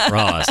 Fingers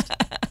crossed.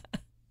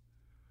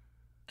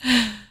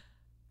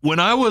 When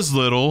I was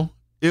little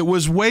It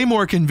was way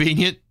more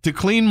convenient to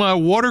clean my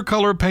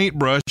watercolor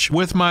paintbrush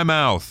with my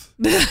mouth.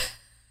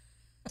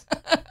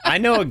 I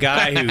know a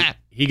guy who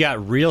he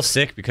got real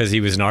sick because he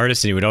was an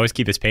artist and he would always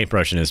keep his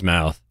paintbrush in his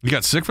mouth. You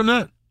got sick from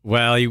that?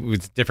 Well, he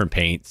was different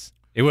paints.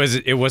 It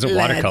wasn't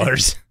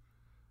watercolors.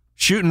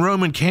 Shooting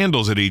Roman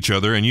candles at each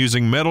other and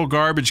using metal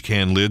garbage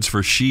can lids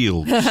for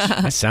shields.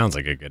 That sounds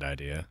like a good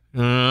idea.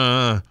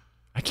 I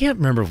can't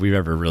remember if we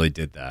ever really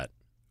did that.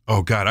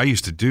 Oh, God, I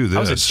used to do this. I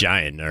was a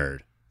giant nerd.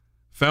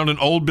 Found an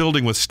old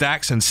building with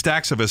stacks and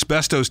stacks of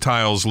asbestos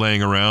tiles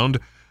laying around.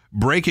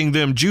 Breaking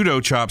them judo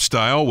chop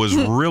style was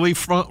really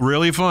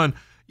fun.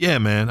 Yeah,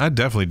 man, I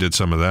definitely did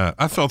some of that.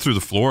 I fell through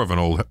the floor of an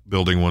old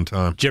building one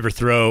time. Did you ever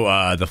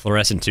throw the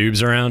fluorescent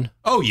tubes around?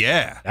 Oh,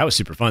 yeah. That was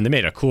super fun. They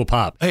made a cool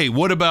pop. Hey,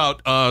 what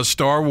about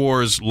Star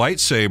Wars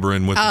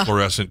lightsabering with the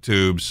fluorescent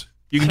tubes?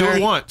 You can do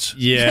it once.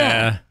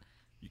 Yeah.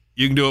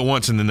 You can do it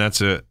once, and then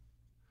that's it.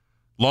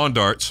 Lawn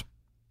darts.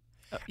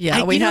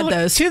 Yeah, we had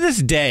those. To this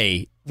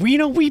day,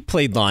 we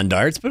played lawn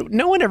darts, but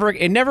no one ever,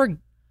 it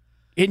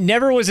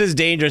never was as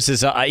dangerous as,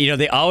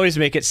 they always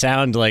make it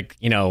sound like,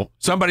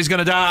 somebody's going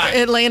to die.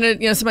 It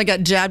landed, somebody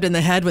got jabbed in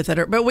the head with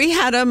it. But we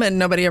had them and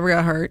nobody ever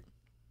got hurt.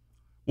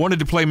 Wanted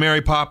to play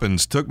Mary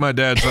Poppins, took my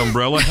dad's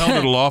umbrella, held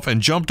it aloft,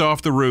 and jumped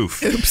off the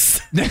roof.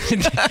 Oops.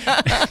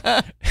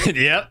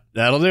 Yep,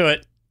 that'll do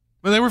it.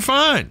 But they were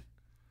fine.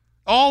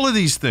 All of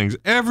these things,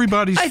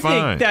 everybody's fine.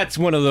 I think that's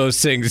one of those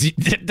things.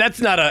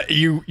 That's not a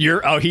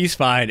he's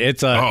fine.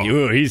 It's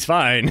he's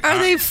fine. Are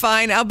they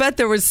fine? I'll bet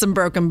there was some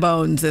broken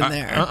bones in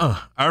there.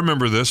 I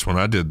remember this one.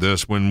 I did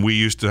this when we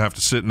used to have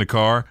to sit in the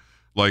car,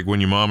 like when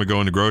your mom would go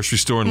in the grocery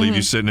store and leave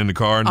you sitting in the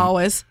car. And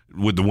always.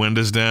 With the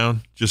windows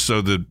down, just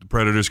so the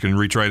predators can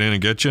reach right in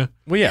and get you.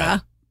 Well, yeah.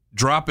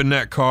 Dropping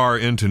that car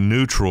into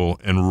neutral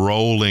and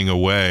rolling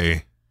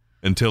away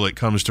until it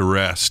comes to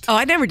rest. Oh,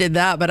 I never did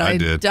that, but I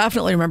did.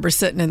 Definitely remember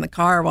sitting in the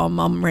car while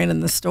Mom ran in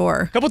the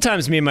store. A couple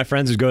times me and my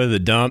friends would go to the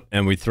dump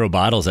and we'd throw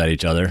bottles at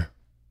each other.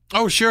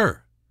 Oh,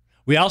 sure.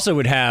 We also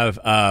would have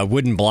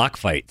wooden block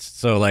fights.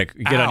 So, like,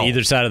 get on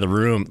either side of the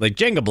room, like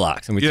Jenga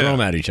blocks, and we throw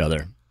them at each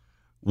other.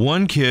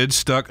 One kid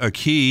stuck a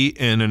key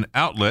in an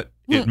outlet.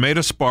 It made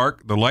a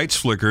spark, the lights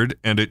flickered,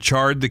 and it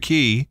charred the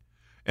key,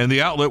 and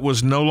the outlet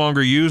was no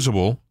longer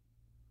usable.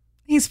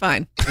 He's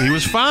fine. He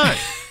was fine.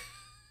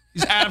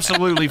 He's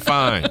absolutely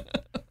fine.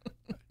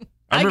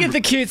 I get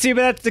the kid. See,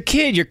 but that's the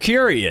kid. You're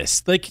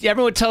curious. Like,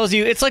 everyone tells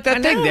you, it's like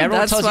that thing.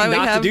 Everyone tells you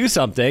not to do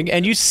something,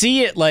 and you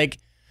see it like,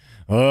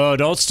 oh,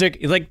 don't stick.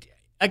 Like,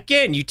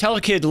 again, you tell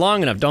a kid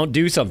long enough, don't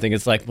do something.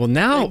 It's like, well,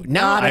 now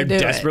I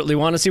desperately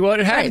want to see what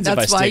happens if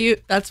I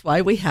stick. That's why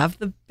we have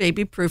the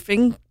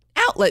baby-proofing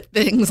outlet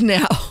things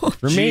now.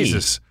 For me.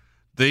 Jesus.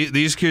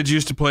 These kids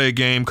used to play a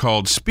game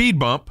called Speed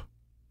Bump,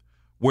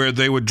 where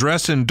they would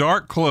dress in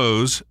dark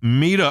clothes,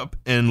 meet up,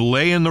 and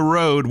lay in the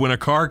road when a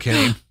car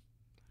came.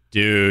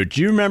 Dude,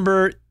 do you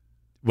remember?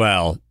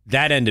 Well,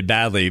 that ended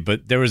badly,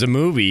 but there was a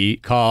movie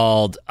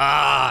called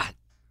I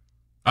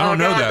don't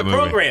know that movie.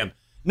 Program.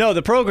 No,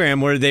 the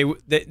program where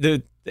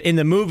in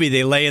the movie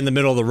they lay in the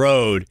middle of the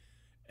road,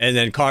 and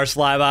then cars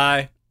fly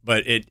by,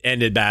 but it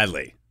ended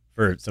badly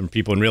for some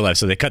people in real life,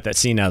 so they cut that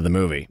scene out of the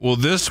movie. Well,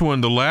 this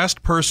one, the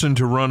last person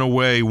to run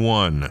away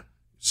won.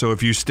 So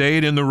if you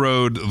stayed in the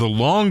road the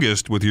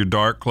longest with your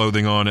dark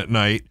clothing on at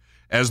night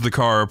as the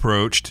car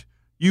approached,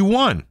 you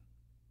won.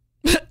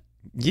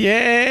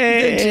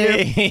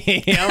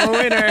 Yay! I'm a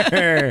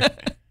winner.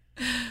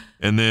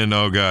 And then,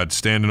 oh God,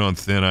 standing on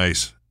thin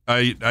ice.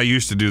 I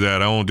used to do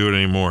that. I won't do it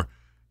anymore.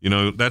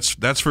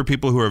 That's for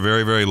people who are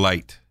very, very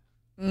light.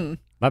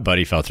 My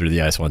buddy fell through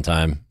the ice one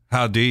time.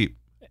 How deep?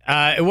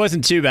 It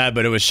wasn't too bad,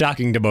 but it was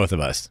shocking to both of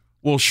us.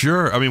 Well,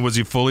 sure. I mean, was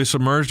he fully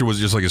submerged, or was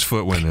it just like his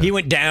foot went in? He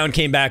went down,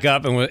 came back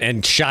up,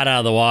 and shot out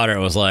of the water.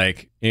 It was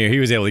like, he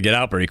was able to get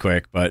out pretty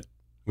quick, but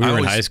we were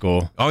in high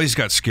school. I always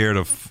got scared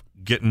of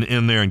getting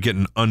in there and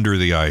getting under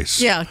the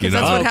ice. Yeah, because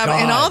that's what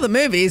happened. In all the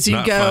movies,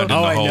 you go,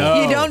 I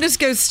know. You don't just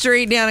go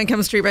straight down and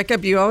come straight back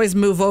up. You always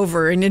move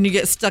over, and then you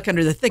get stuck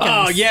under the thick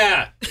ice. Oh,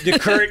 yeah. The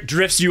current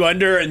drifts you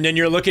under, and then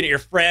you're looking at your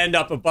friend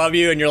up above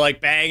you, and you're like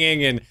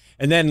banging,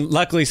 and then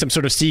luckily some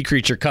sort of sea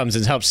creature comes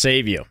and helps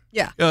save you.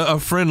 Yeah. A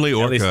friendly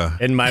orca. At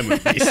least in my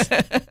movies.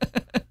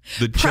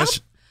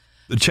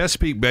 The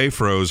Chesapeake Bay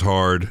froze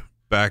hard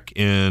back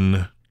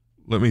in,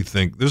 let me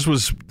think. This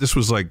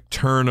was like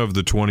turn of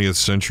the 20th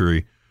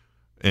century.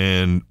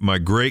 And my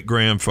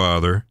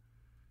great-grandfather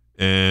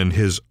and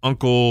his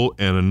uncle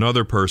and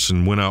another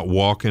person went out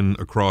walking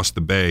across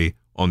the bay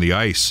on the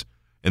ice.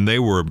 And they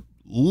were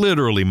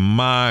literally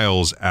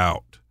miles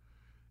out.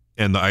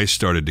 And the ice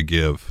started to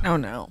give. Oh,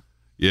 no.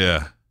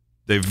 Yeah.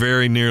 They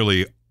very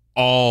nearly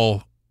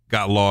all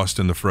got lost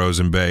in the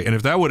frozen bay. And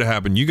if that would have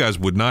happened, you guys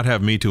would not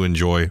have me to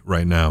enjoy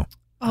right now.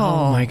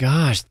 Oh my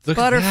gosh. Look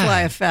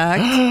Butterfly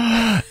effect.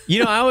 I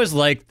always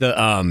like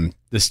the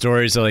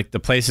stories of like the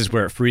places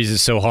where it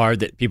freezes so hard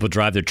that people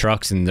drive their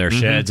trucks and their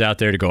sheds out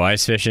there to go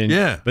ice fishing.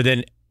 Yeah. But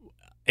then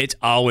it's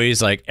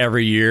always like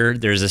every year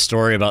there's a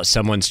story about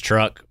someone's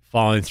truck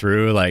falling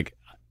through. Like,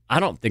 I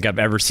don't think I've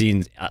ever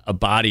seen a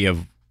body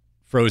of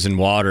frozen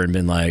water and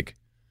been like,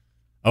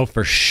 Oh,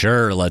 for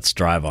sure. Let's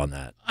drive on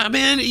that. I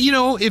mean,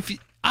 if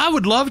I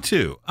would love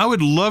to. I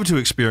would love to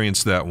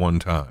experience that one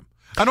time.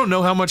 I don't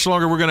know how much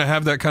longer we're going to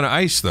have that kind of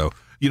ice, though.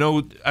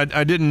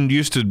 I didn't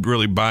used to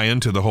really buy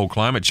into the whole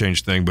climate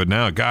change thing, but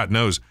now, God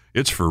knows,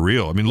 it's for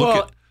real. I mean,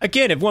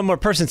 again, if one more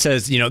person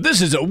says,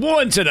 this is a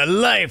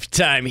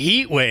once-in-a-lifetime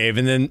heat wave,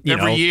 and then,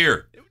 every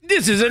year.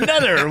 This is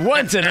another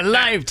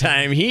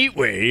once-in-a-lifetime heat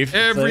wave.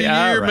 Every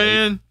year,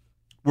 man.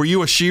 Were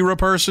you a She-Ra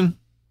person?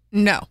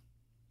 No.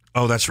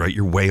 Oh, that's right.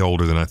 You're way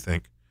older than I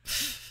think.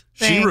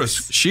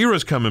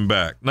 She-Ra's coming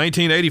back.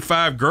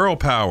 1985 girl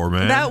power,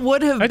 man. That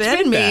would have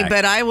been me,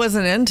 but I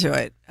wasn't into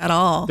it at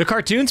all. The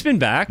cartoon's been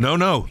back.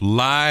 No.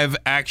 Live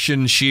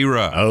action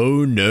She-Ra.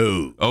 Oh,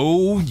 no.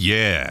 Oh,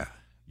 yeah.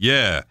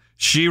 Yeah.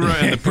 She-Ra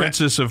and the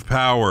Princess of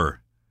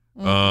Power,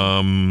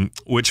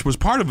 which was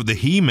part of the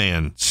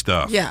He-Man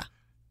stuff. Yeah.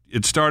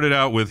 It started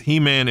out with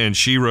He-Man and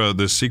She-Ra,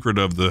 the secret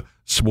of the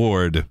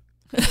sword.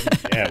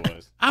 Yeah,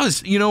 it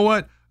was. You know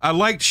what? I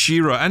liked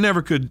She-Ra. I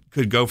never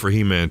could go for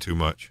He-Man too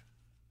much.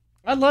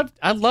 I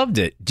loved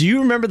it. Do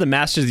you remember the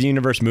Masters of the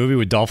Universe movie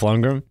with Dolph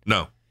Lundgren?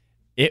 No.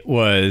 It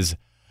was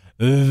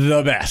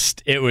the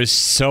best. It was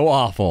so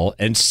awful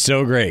and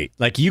so great.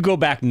 Like, you go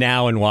back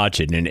now and watch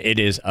it, and it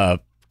is a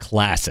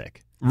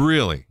classic.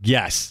 Really?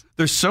 Yes.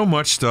 There's so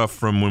much stuff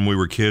from when we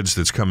were kids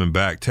that's coming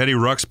back. Teddy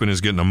Ruxpin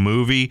is getting a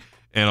movie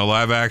and a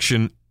live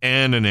action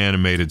and an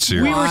animated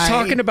series. We were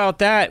talking about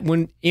that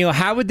when,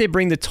 how would they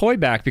bring the toy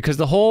back? Because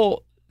the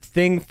whole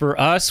thing for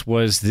us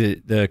was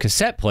the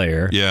cassette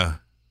player. Yeah.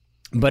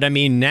 But I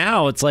mean,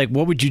 now it's like,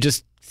 what would you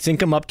just sync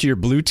them up to your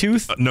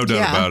Bluetooth? No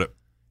doubt about it.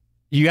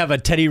 You have a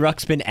Teddy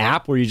Ruxpin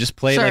app where you just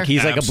play like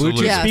he's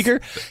Absolutely. like a Bluetooth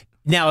speaker.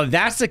 Now, if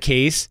that's the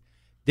case,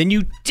 then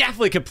you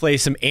definitely could play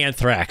some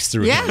Anthrax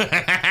through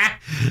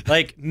it.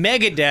 Like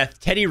Megadeth,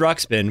 Teddy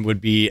Ruxpin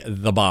would be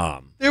the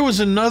bomb. There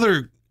was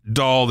another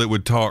doll that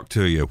would talk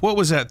to you. What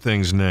was that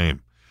thing's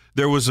name?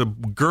 There was a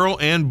girl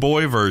and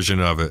boy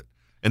version of it.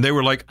 And they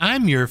were like,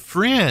 I'm your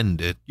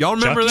friend. Y'all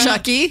remember that?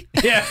 Chucky?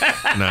 Yeah.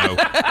 No.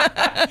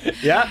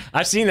 Yeah,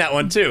 I've seen that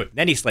one too.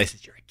 Then he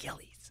slices your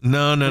Achilles.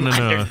 No.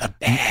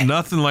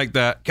 Nothing like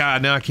that.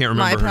 God, now I can't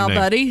remember My Pal her name.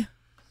 Buddy?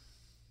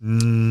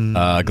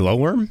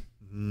 Glowworm?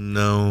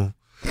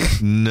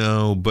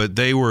 No, but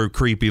they were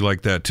creepy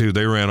like that too.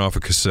 They ran off a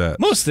cassette.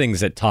 Most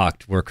things that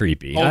talked were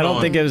creepy. I don't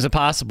think it was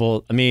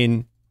possible. I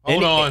mean,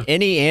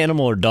 any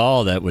animal or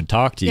doll that would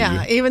talk to you.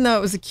 Yeah, even though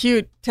it was a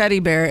cute teddy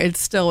bear, it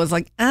still was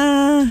like,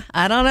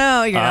 I don't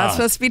know. You're not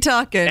supposed to be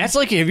talking. That's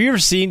like, have you ever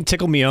seen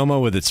Tickle Me Elmo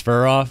with its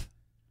fur off?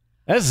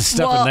 That's the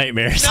stuff of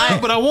nightmares. No,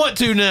 but I want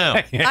to now.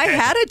 I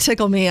had a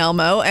Tickle Me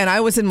Elmo, and I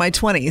was in my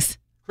 20s.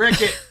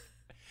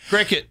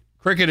 Cricket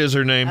is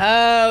her name.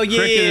 Oh, yeah.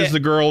 Cricket is the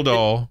girl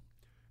doll.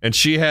 And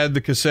she had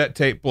the cassette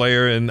tape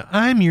player, and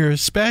I'm your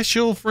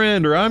special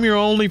friend, or I'm your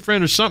only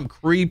friend, or something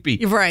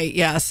creepy. Right,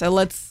 yeah. So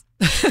let's...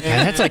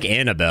 Yeah, that's like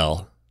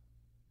Annabelle.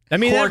 I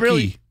mean,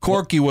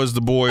 Corky was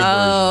the boy version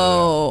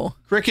of that.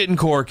 Cricket and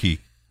Corky.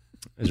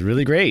 It was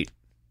really great.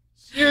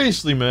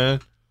 Seriously,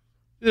 man.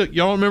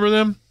 Y'all remember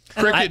them?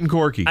 Cricket and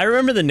Corky. I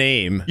remember the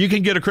name. You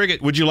can get a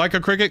cricket. Would you like a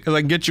cricket? Because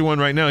I can get you one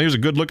right now. Here's a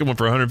good-looking one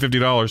for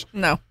 $150.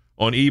 No.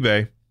 On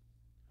eBay.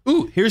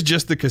 Ooh, here's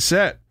just the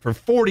cassette for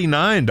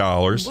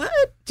 $49. What?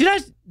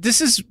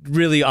 This is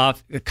really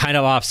kind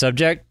of off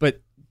subject,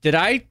 but did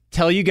I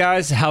tell you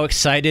guys how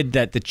excited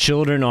that the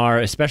children are,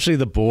 especially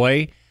the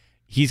boy?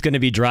 He's going to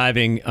be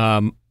driving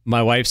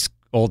my wife's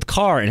old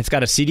car, and it's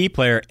got a CD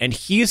player, and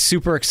he is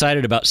super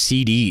excited about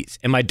CDs.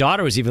 And my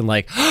daughter was even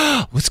like,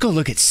 let's go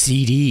look at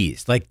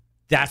CDs. Like,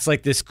 that's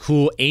like this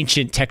cool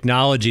ancient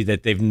technology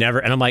that they've never...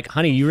 And I'm like,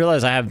 honey, you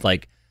realize I have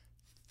like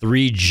 4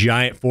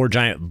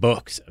 giant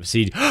books of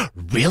CDs.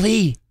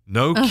 Really?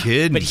 No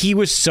kidding. But he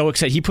was so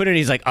excited. He put it in,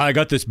 he's like,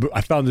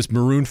 I found this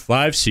Maroon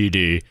 5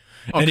 CD.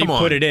 And he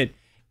put it in.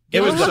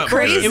 It was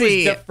crazy. It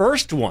was the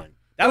first one.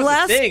 That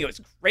was the thing. It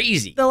was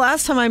crazy. The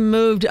last time I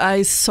moved,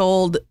 I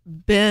sold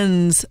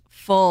bins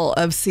full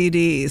of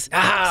CDs. So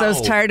I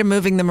was tired of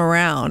moving them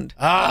around.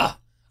 I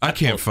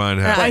can't find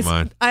half of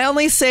mine. I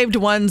only saved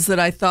ones that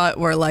I thought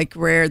were like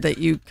rare that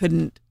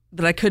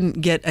I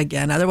couldn't get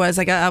again. Otherwise,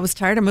 I was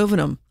tired of moving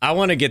them. I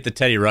want to get the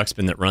Teddy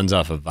Ruxpin that runs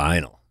off of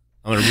vinyl.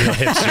 I'm a real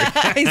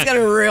hipster. He's got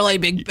a really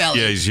big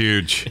belly. Yeah, he's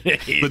huge.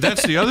 But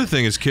that's the other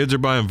thing is kids are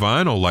buying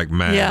vinyl like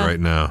mad right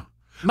now.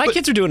 My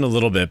kids are doing a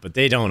little bit, but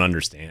they don't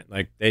understand.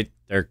 Like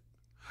they're.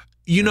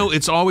 You know,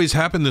 it's always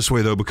happened this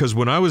way though, because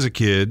when I was a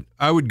kid,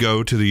 I would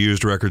go to the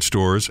used record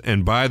stores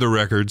and buy the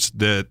records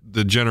that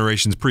the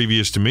generations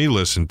previous to me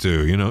listened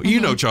to. You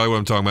know, Charlie, what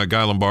I'm talking about,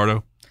 Guy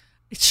Lombardo.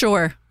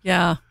 Sure.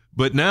 Yeah.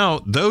 But now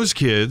those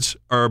kids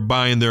are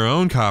buying their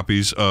own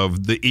copies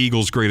of the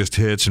Eagles' greatest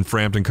hits and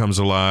Frampton Comes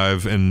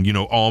Alive and,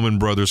 Allman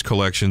Brothers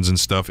collections and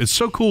stuff. It's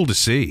so cool to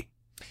see.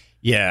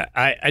 Yeah,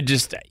 I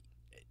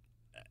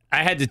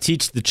had to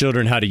teach the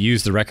children how to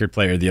use the record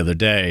player the other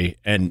day,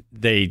 and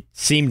they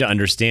seem to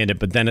understand it,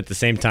 but then at the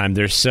same time,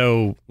 they're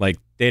so, like,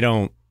 they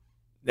don't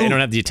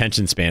have the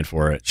attention span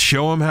for it.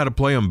 Show them how to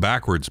play them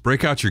backwards.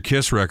 Break out your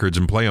Kiss records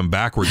and play them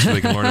backwards so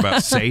they can learn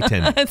about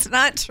Satan. That's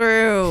not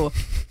true.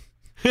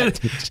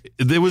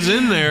 It was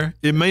in there.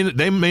 They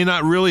may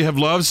not really have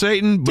loved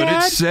Satan, but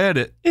Dad? it said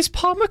it. Is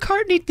Paul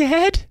McCartney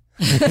dead?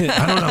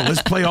 I don't know.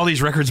 Let's play all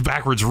these records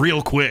backwards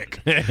real quick.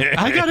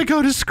 I got to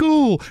go to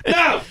school.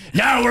 No,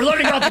 we're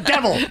learning about the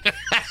devil.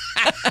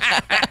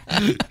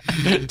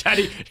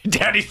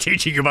 Daddy's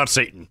teaching you about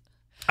Satan.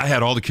 I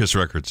had all the Kiss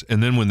records.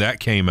 And then when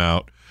that came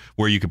out,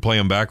 where you could play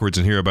them backwards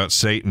and hear about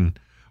Satan,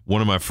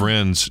 one of my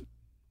friends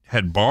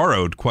had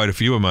borrowed quite a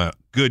few of my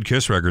good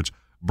Kiss records,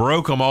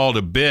 broke them all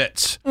to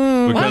bits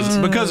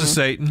because of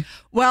Satan.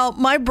 Well,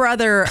 my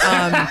brother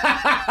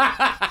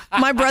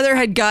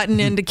had gotten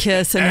into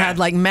Kiss and had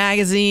like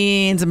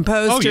magazines and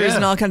posters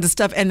and all kinds of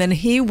stuff. And then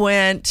he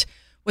went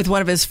with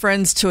one of his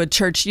friends to a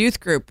church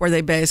youth group where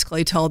they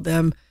basically told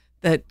them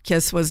that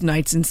Kiss was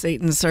Knights in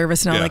Satan's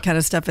service and all that kind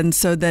of stuff. And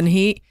so then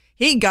he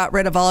got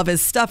rid of all of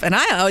his stuff. And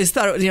I always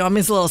thought, I'm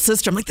his little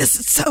sister. I'm like, this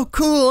is so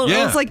cool. And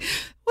I was like,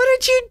 what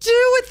did you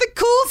do with the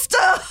cool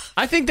stuff?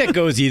 I think that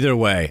goes either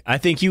way. I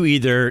think you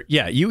either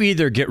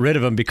get rid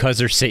of them because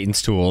they're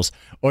Satan's tools,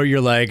 or you're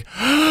like,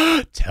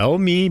 tell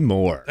me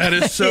more. That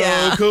is so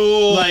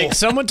cool. Like,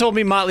 someone told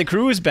me Motley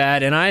Crue was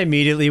bad, and I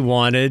immediately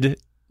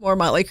wanted more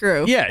Motley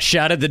Crue. Yeah,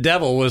 Shout at the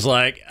Devil was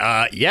like,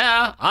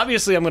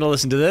 obviously I'm going to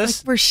listen to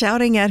this. Like, we're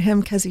shouting at him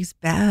because he's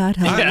bad.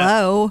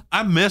 Hello.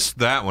 I missed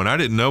that one. I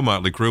didn't know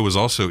Motley Crue was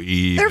also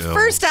evil. Their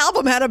first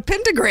album had a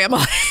pentagram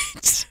on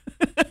it.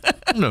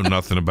 I know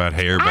nothing about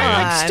hair I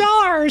bands. like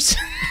stars.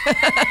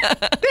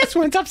 This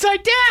one's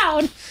upside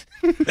down.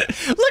 Look,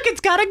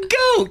 it's got a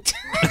goat.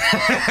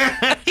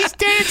 He's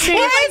dancing.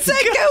 Why is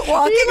that goat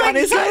walking on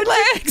his hind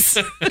legs?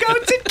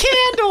 Goats and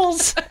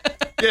candles.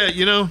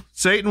 Yeah,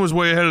 Satan was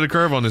way ahead of the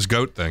curve on this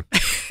goat thing.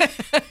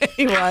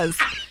 He was.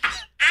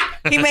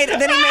 He made him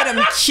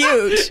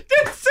cute.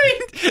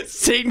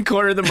 Satan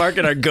cornered the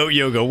market on goat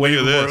yoga way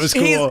before it was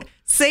cool.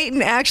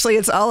 Satan, actually,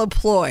 it's all a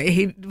ploy.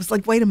 He was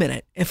like, wait a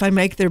minute. If I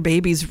make their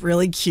babies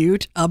really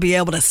cute, I'll be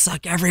able to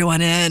suck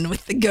everyone in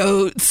with the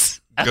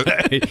goats.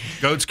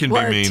 Goats can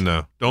be mean,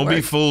 though. Don't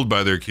be fooled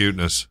by their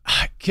cuteness.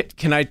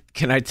 Can I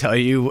tell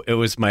you it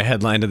was my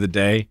headline of the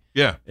day?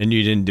 Yeah. And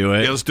you didn't do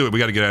it? Yeah, let's do it. We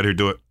got to get out of here.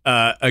 Do it.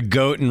 A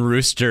goat and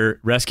rooster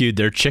rescued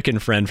their chicken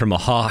friend from a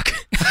hawk.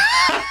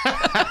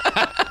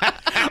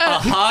 A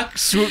hawk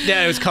swooped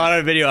down. It was caught on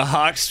a video. A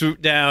hawk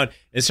swooped down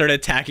and started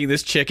attacking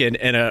this chicken,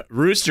 and a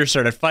rooster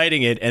started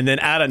fighting it. And then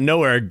out of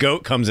nowhere, a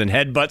goat comes and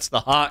headbutts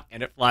the hawk,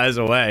 and it flies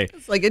away.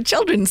 It's like a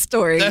children's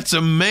story. That's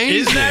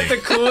amazing. Isn't that the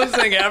coolest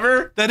thing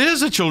ever? That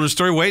is a children's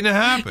story waiting to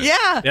happen.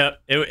 Yeah.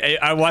 Yep.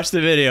 I watched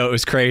the video. It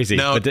was crazy.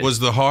 Now, was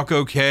the hawk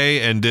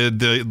okay? And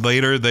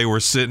later they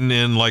were sitting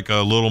in like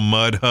a little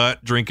mud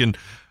hut drinking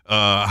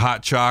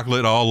hot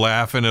chocolate, all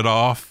laughing it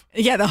off?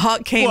 Yeah, the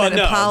hawk came and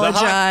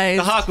apologized.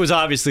 The hawk was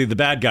obviously the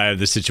bad guy of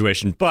the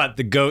situation, but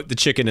the goat, the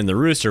chicken, and the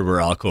rooster were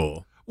all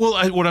cool.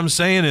 Well, what I'm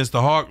saying is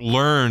the hawk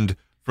learned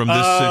from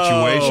this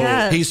situation.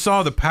 Yes. He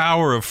saw the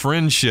power of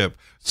friendship.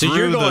 So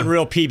you're going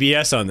real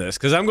PBS on this,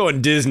 because I'm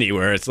going Disney,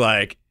 where it's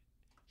like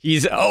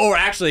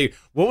actually,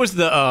 what was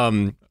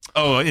the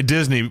at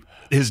Disney,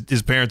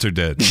 his parents are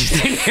dead.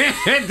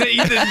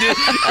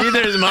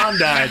 either his mom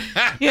died.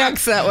 He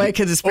acts that way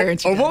because his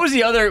parents. Or what was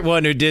the other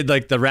one who did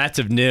like the Rats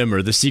of Nim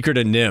or the Secret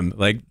of Nim?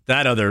 Like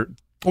that other.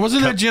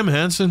 Wasn't that Jim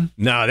Henson?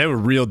 No, they were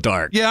real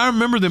dark. Yeah, I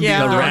remember them being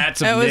The dark.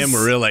 Rats of Nim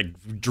were real like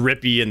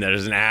drippy, and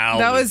there's an owl.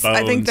 That was. Bones.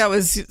 I think that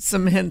was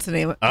some hints in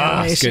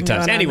animation. Good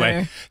times.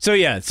 Anyway,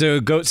 so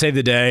goat saved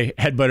the day,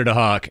 headbutted a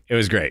hawk. It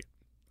was great.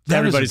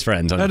 Everybody's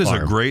friends on the farm.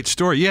 That is a great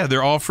story. Yeah,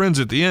 they're all friends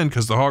at the end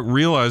because the hawk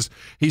realized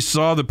he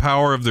saw the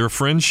power of their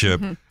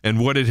friendship and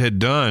what it had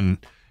done.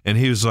 And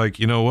he was like,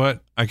 you know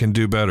what? I can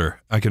do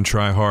better. I can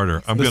try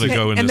harder. I'm going to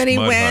go in and this then he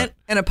mud went hut.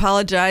 and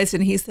apologized,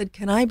 and he said,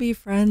 can I be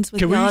friends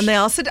with y'all? And they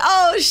all said,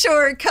 oh,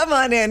 sure. Come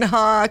on in,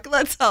 Hawk.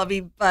 Let's all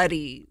be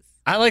buddies.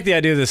 I like the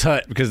idea of this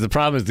hut because the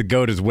problem is the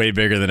goat is way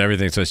bigger than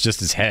everything, so it's just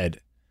his head.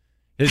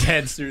 His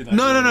head's through the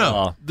No.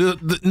 wall.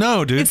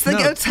 No, dude. It's the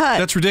goat's hut.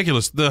 That's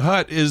ridiculous. The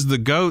hut is the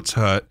goat's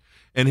hut,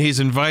 and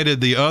he's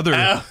invited the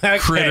other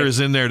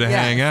critters in there to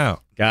hang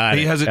out.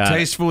 He has it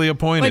tastefully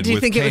appointed. What, do you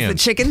think it was the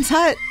chicken's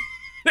hut?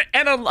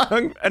 And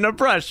a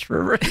brush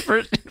for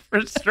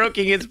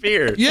stroking his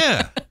beard.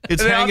 Yeah,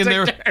 it's hanging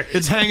there.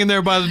 It's hanging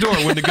there by the door.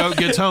 When the goat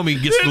gets home, he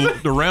gets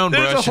the round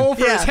brush. There's a hole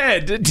for his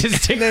head to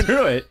stick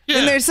through it. Yeah.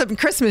 And there's some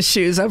Christmas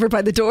shoes over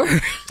by the door.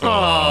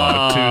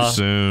 Oh, too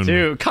soon.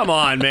 Dude, come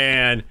on,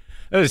 man.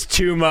 That was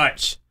too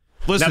much.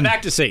 Listen, now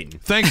back to Satan.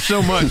 Thanks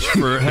so much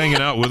for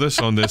hanging out with us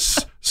on this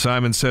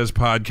Simon Says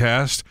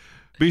podcast.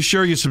 Be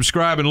sure you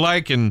subscribe and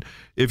like, and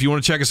if you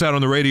want to check us out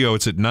on the radio,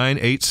 it's at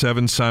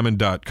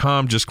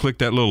 987simon.com. Just click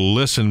that little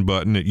listen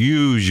button. It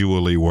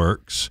usually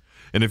works.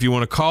 And if you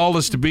want to call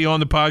us to be on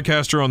the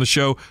podcast or on the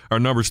show, our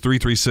number is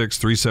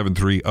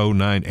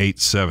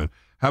 336-373-0987.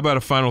 How about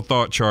a final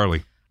thought,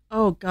 Charlie?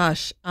 Oh,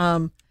 gosh.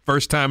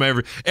 First time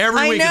ever.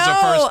 Every week it's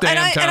a first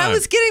damn time. And I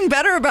was getting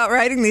better about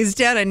writing these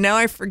down, and now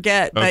I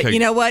forget. But you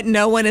know what?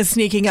 No one is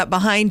sneaking up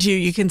behind you.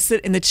 You can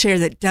sit in the chair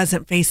that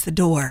doesn't face the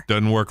door.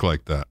 Doesn't work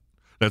like that.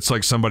 That's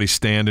like somebody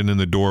standing in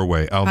the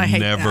doorway. I'll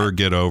never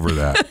get over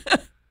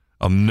that.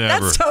 I'll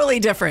never. That's totally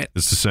different.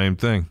 It's the same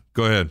thing.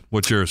 Go ahead.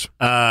 What's yours?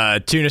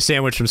 Tuna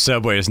sandwich from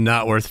Subway is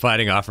not worth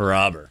fighting off a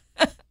robber.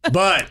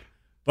 But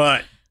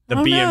the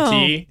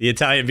BMT, the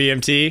Italian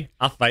BMT,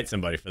 I'll fight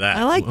somebody for that.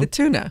 I like the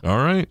tuna. All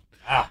right.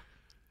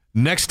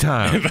 Next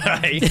time.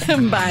 Bye.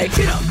 Bye.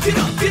 Get up.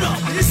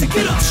 It's a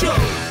Get Up Show.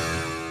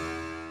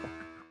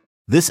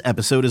 This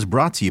episode is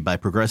brought to you by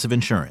Progressive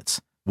Insurance.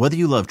 Whether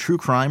you love true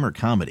crime or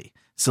comedy,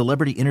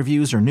 celebrity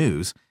interviews or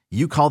news,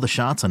 you call the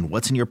shots on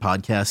what's in your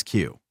podcast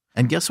queue.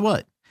 And guess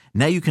what?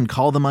 Now you can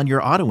call them on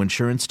your auto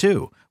insurance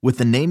too with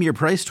the Name Your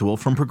Price tool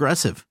from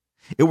Progressive.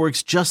 It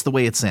works just the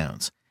way it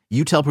sounds.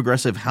 You tell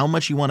Progressive how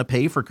much you want to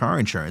pay for car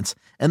insurance,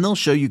 and they'll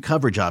show you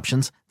coverage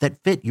options that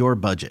fit your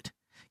budget.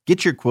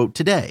 Get your quote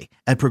today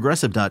at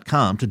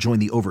Progressive.com to join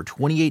the over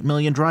 28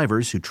 million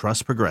drivers who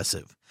trust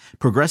Progressive.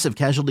 Progressive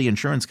Casualty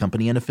Insurance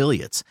Company and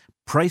Affiliates.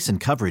 Price and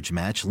coverage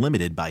match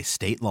limited by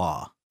state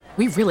law.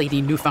 We really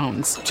need new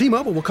phones.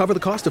 T-Mobile will cover the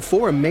cost of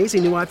 4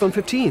 amazing new iPhone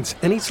 15s,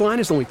 and each line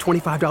is only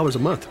 $25 a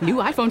month. New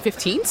iPhone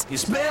 15s?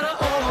 It's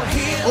better over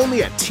here.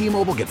 Only at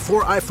T-Mobile, get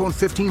 4 iPhone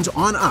 15s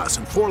on us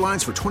and 4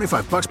 lines for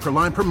 $25 per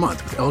line per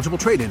month with eligible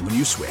trade-in when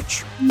you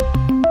switch.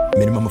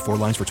 Minimum of 4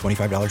 lines for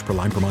 $25 per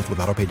line per month with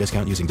autopay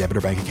discount using debit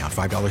or bank account.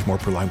 $5 more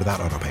per line without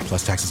autopay,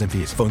 plus taxes and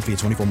fees. Phone fee at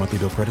 24 monthly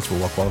bill credits for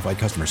well-qualified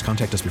customers.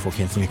 Contact us before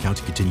canceling account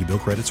to continue bill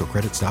credits or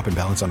credit stop and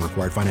balance on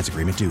required finance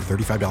agreement due.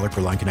 $35 per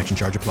line connection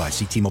charge applies.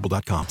 See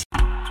T-Mobile.com.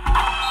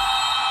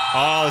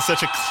 Oh,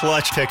 such a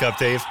clutch pickup,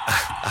 Dave.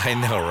 I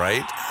know,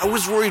 right? I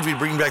was worried we'd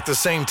bring back the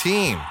same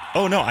team.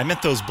 Oh, no, I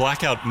meant those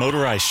blackout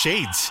motorized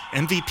shades.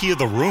 MVP of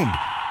the room.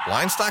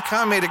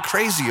 Blinds.com made it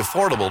crazy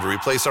affordable to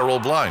replace our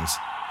old blinds.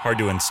 Hard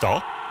to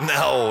install?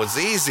 No, it's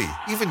easy.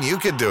 Even you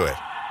could do it.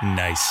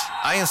 Nice.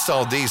 I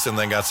installed these and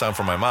then got some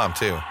for my mom,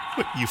 too.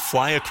 What, you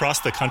fly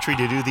across the country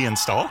to do the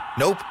install?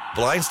 Nope.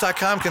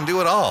 Blinds.com can do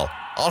it all.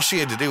 All she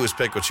had to do was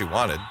pick what she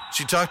wanted.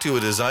 She talked to a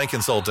design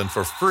consultant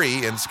for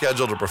free and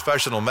scheduled a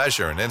professional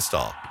measure and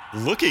install.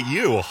 Look at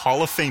you, a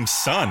Hall of Fame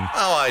son.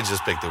 Oh, I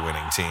just picked the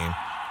winning team.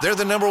 They're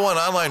the #1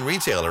 online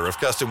retailer of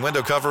custom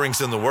window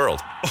coverings in the world.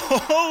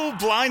 Oh,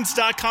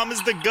 Blinds.com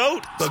is the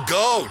GOAT. The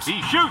GOAT.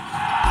 He shoots.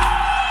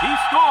 He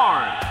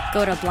scores.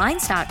 Go to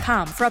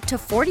Blinds.com for up to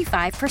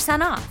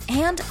 45% off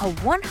and a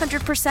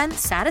 100%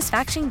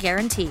 satisfaction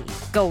guarantee.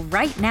 Go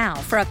right now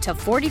for up to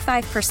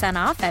 45%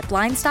 off at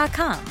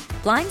Blinds.com.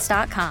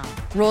 Blinds.com.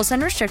 Rules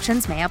and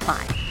restrictions may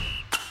apply.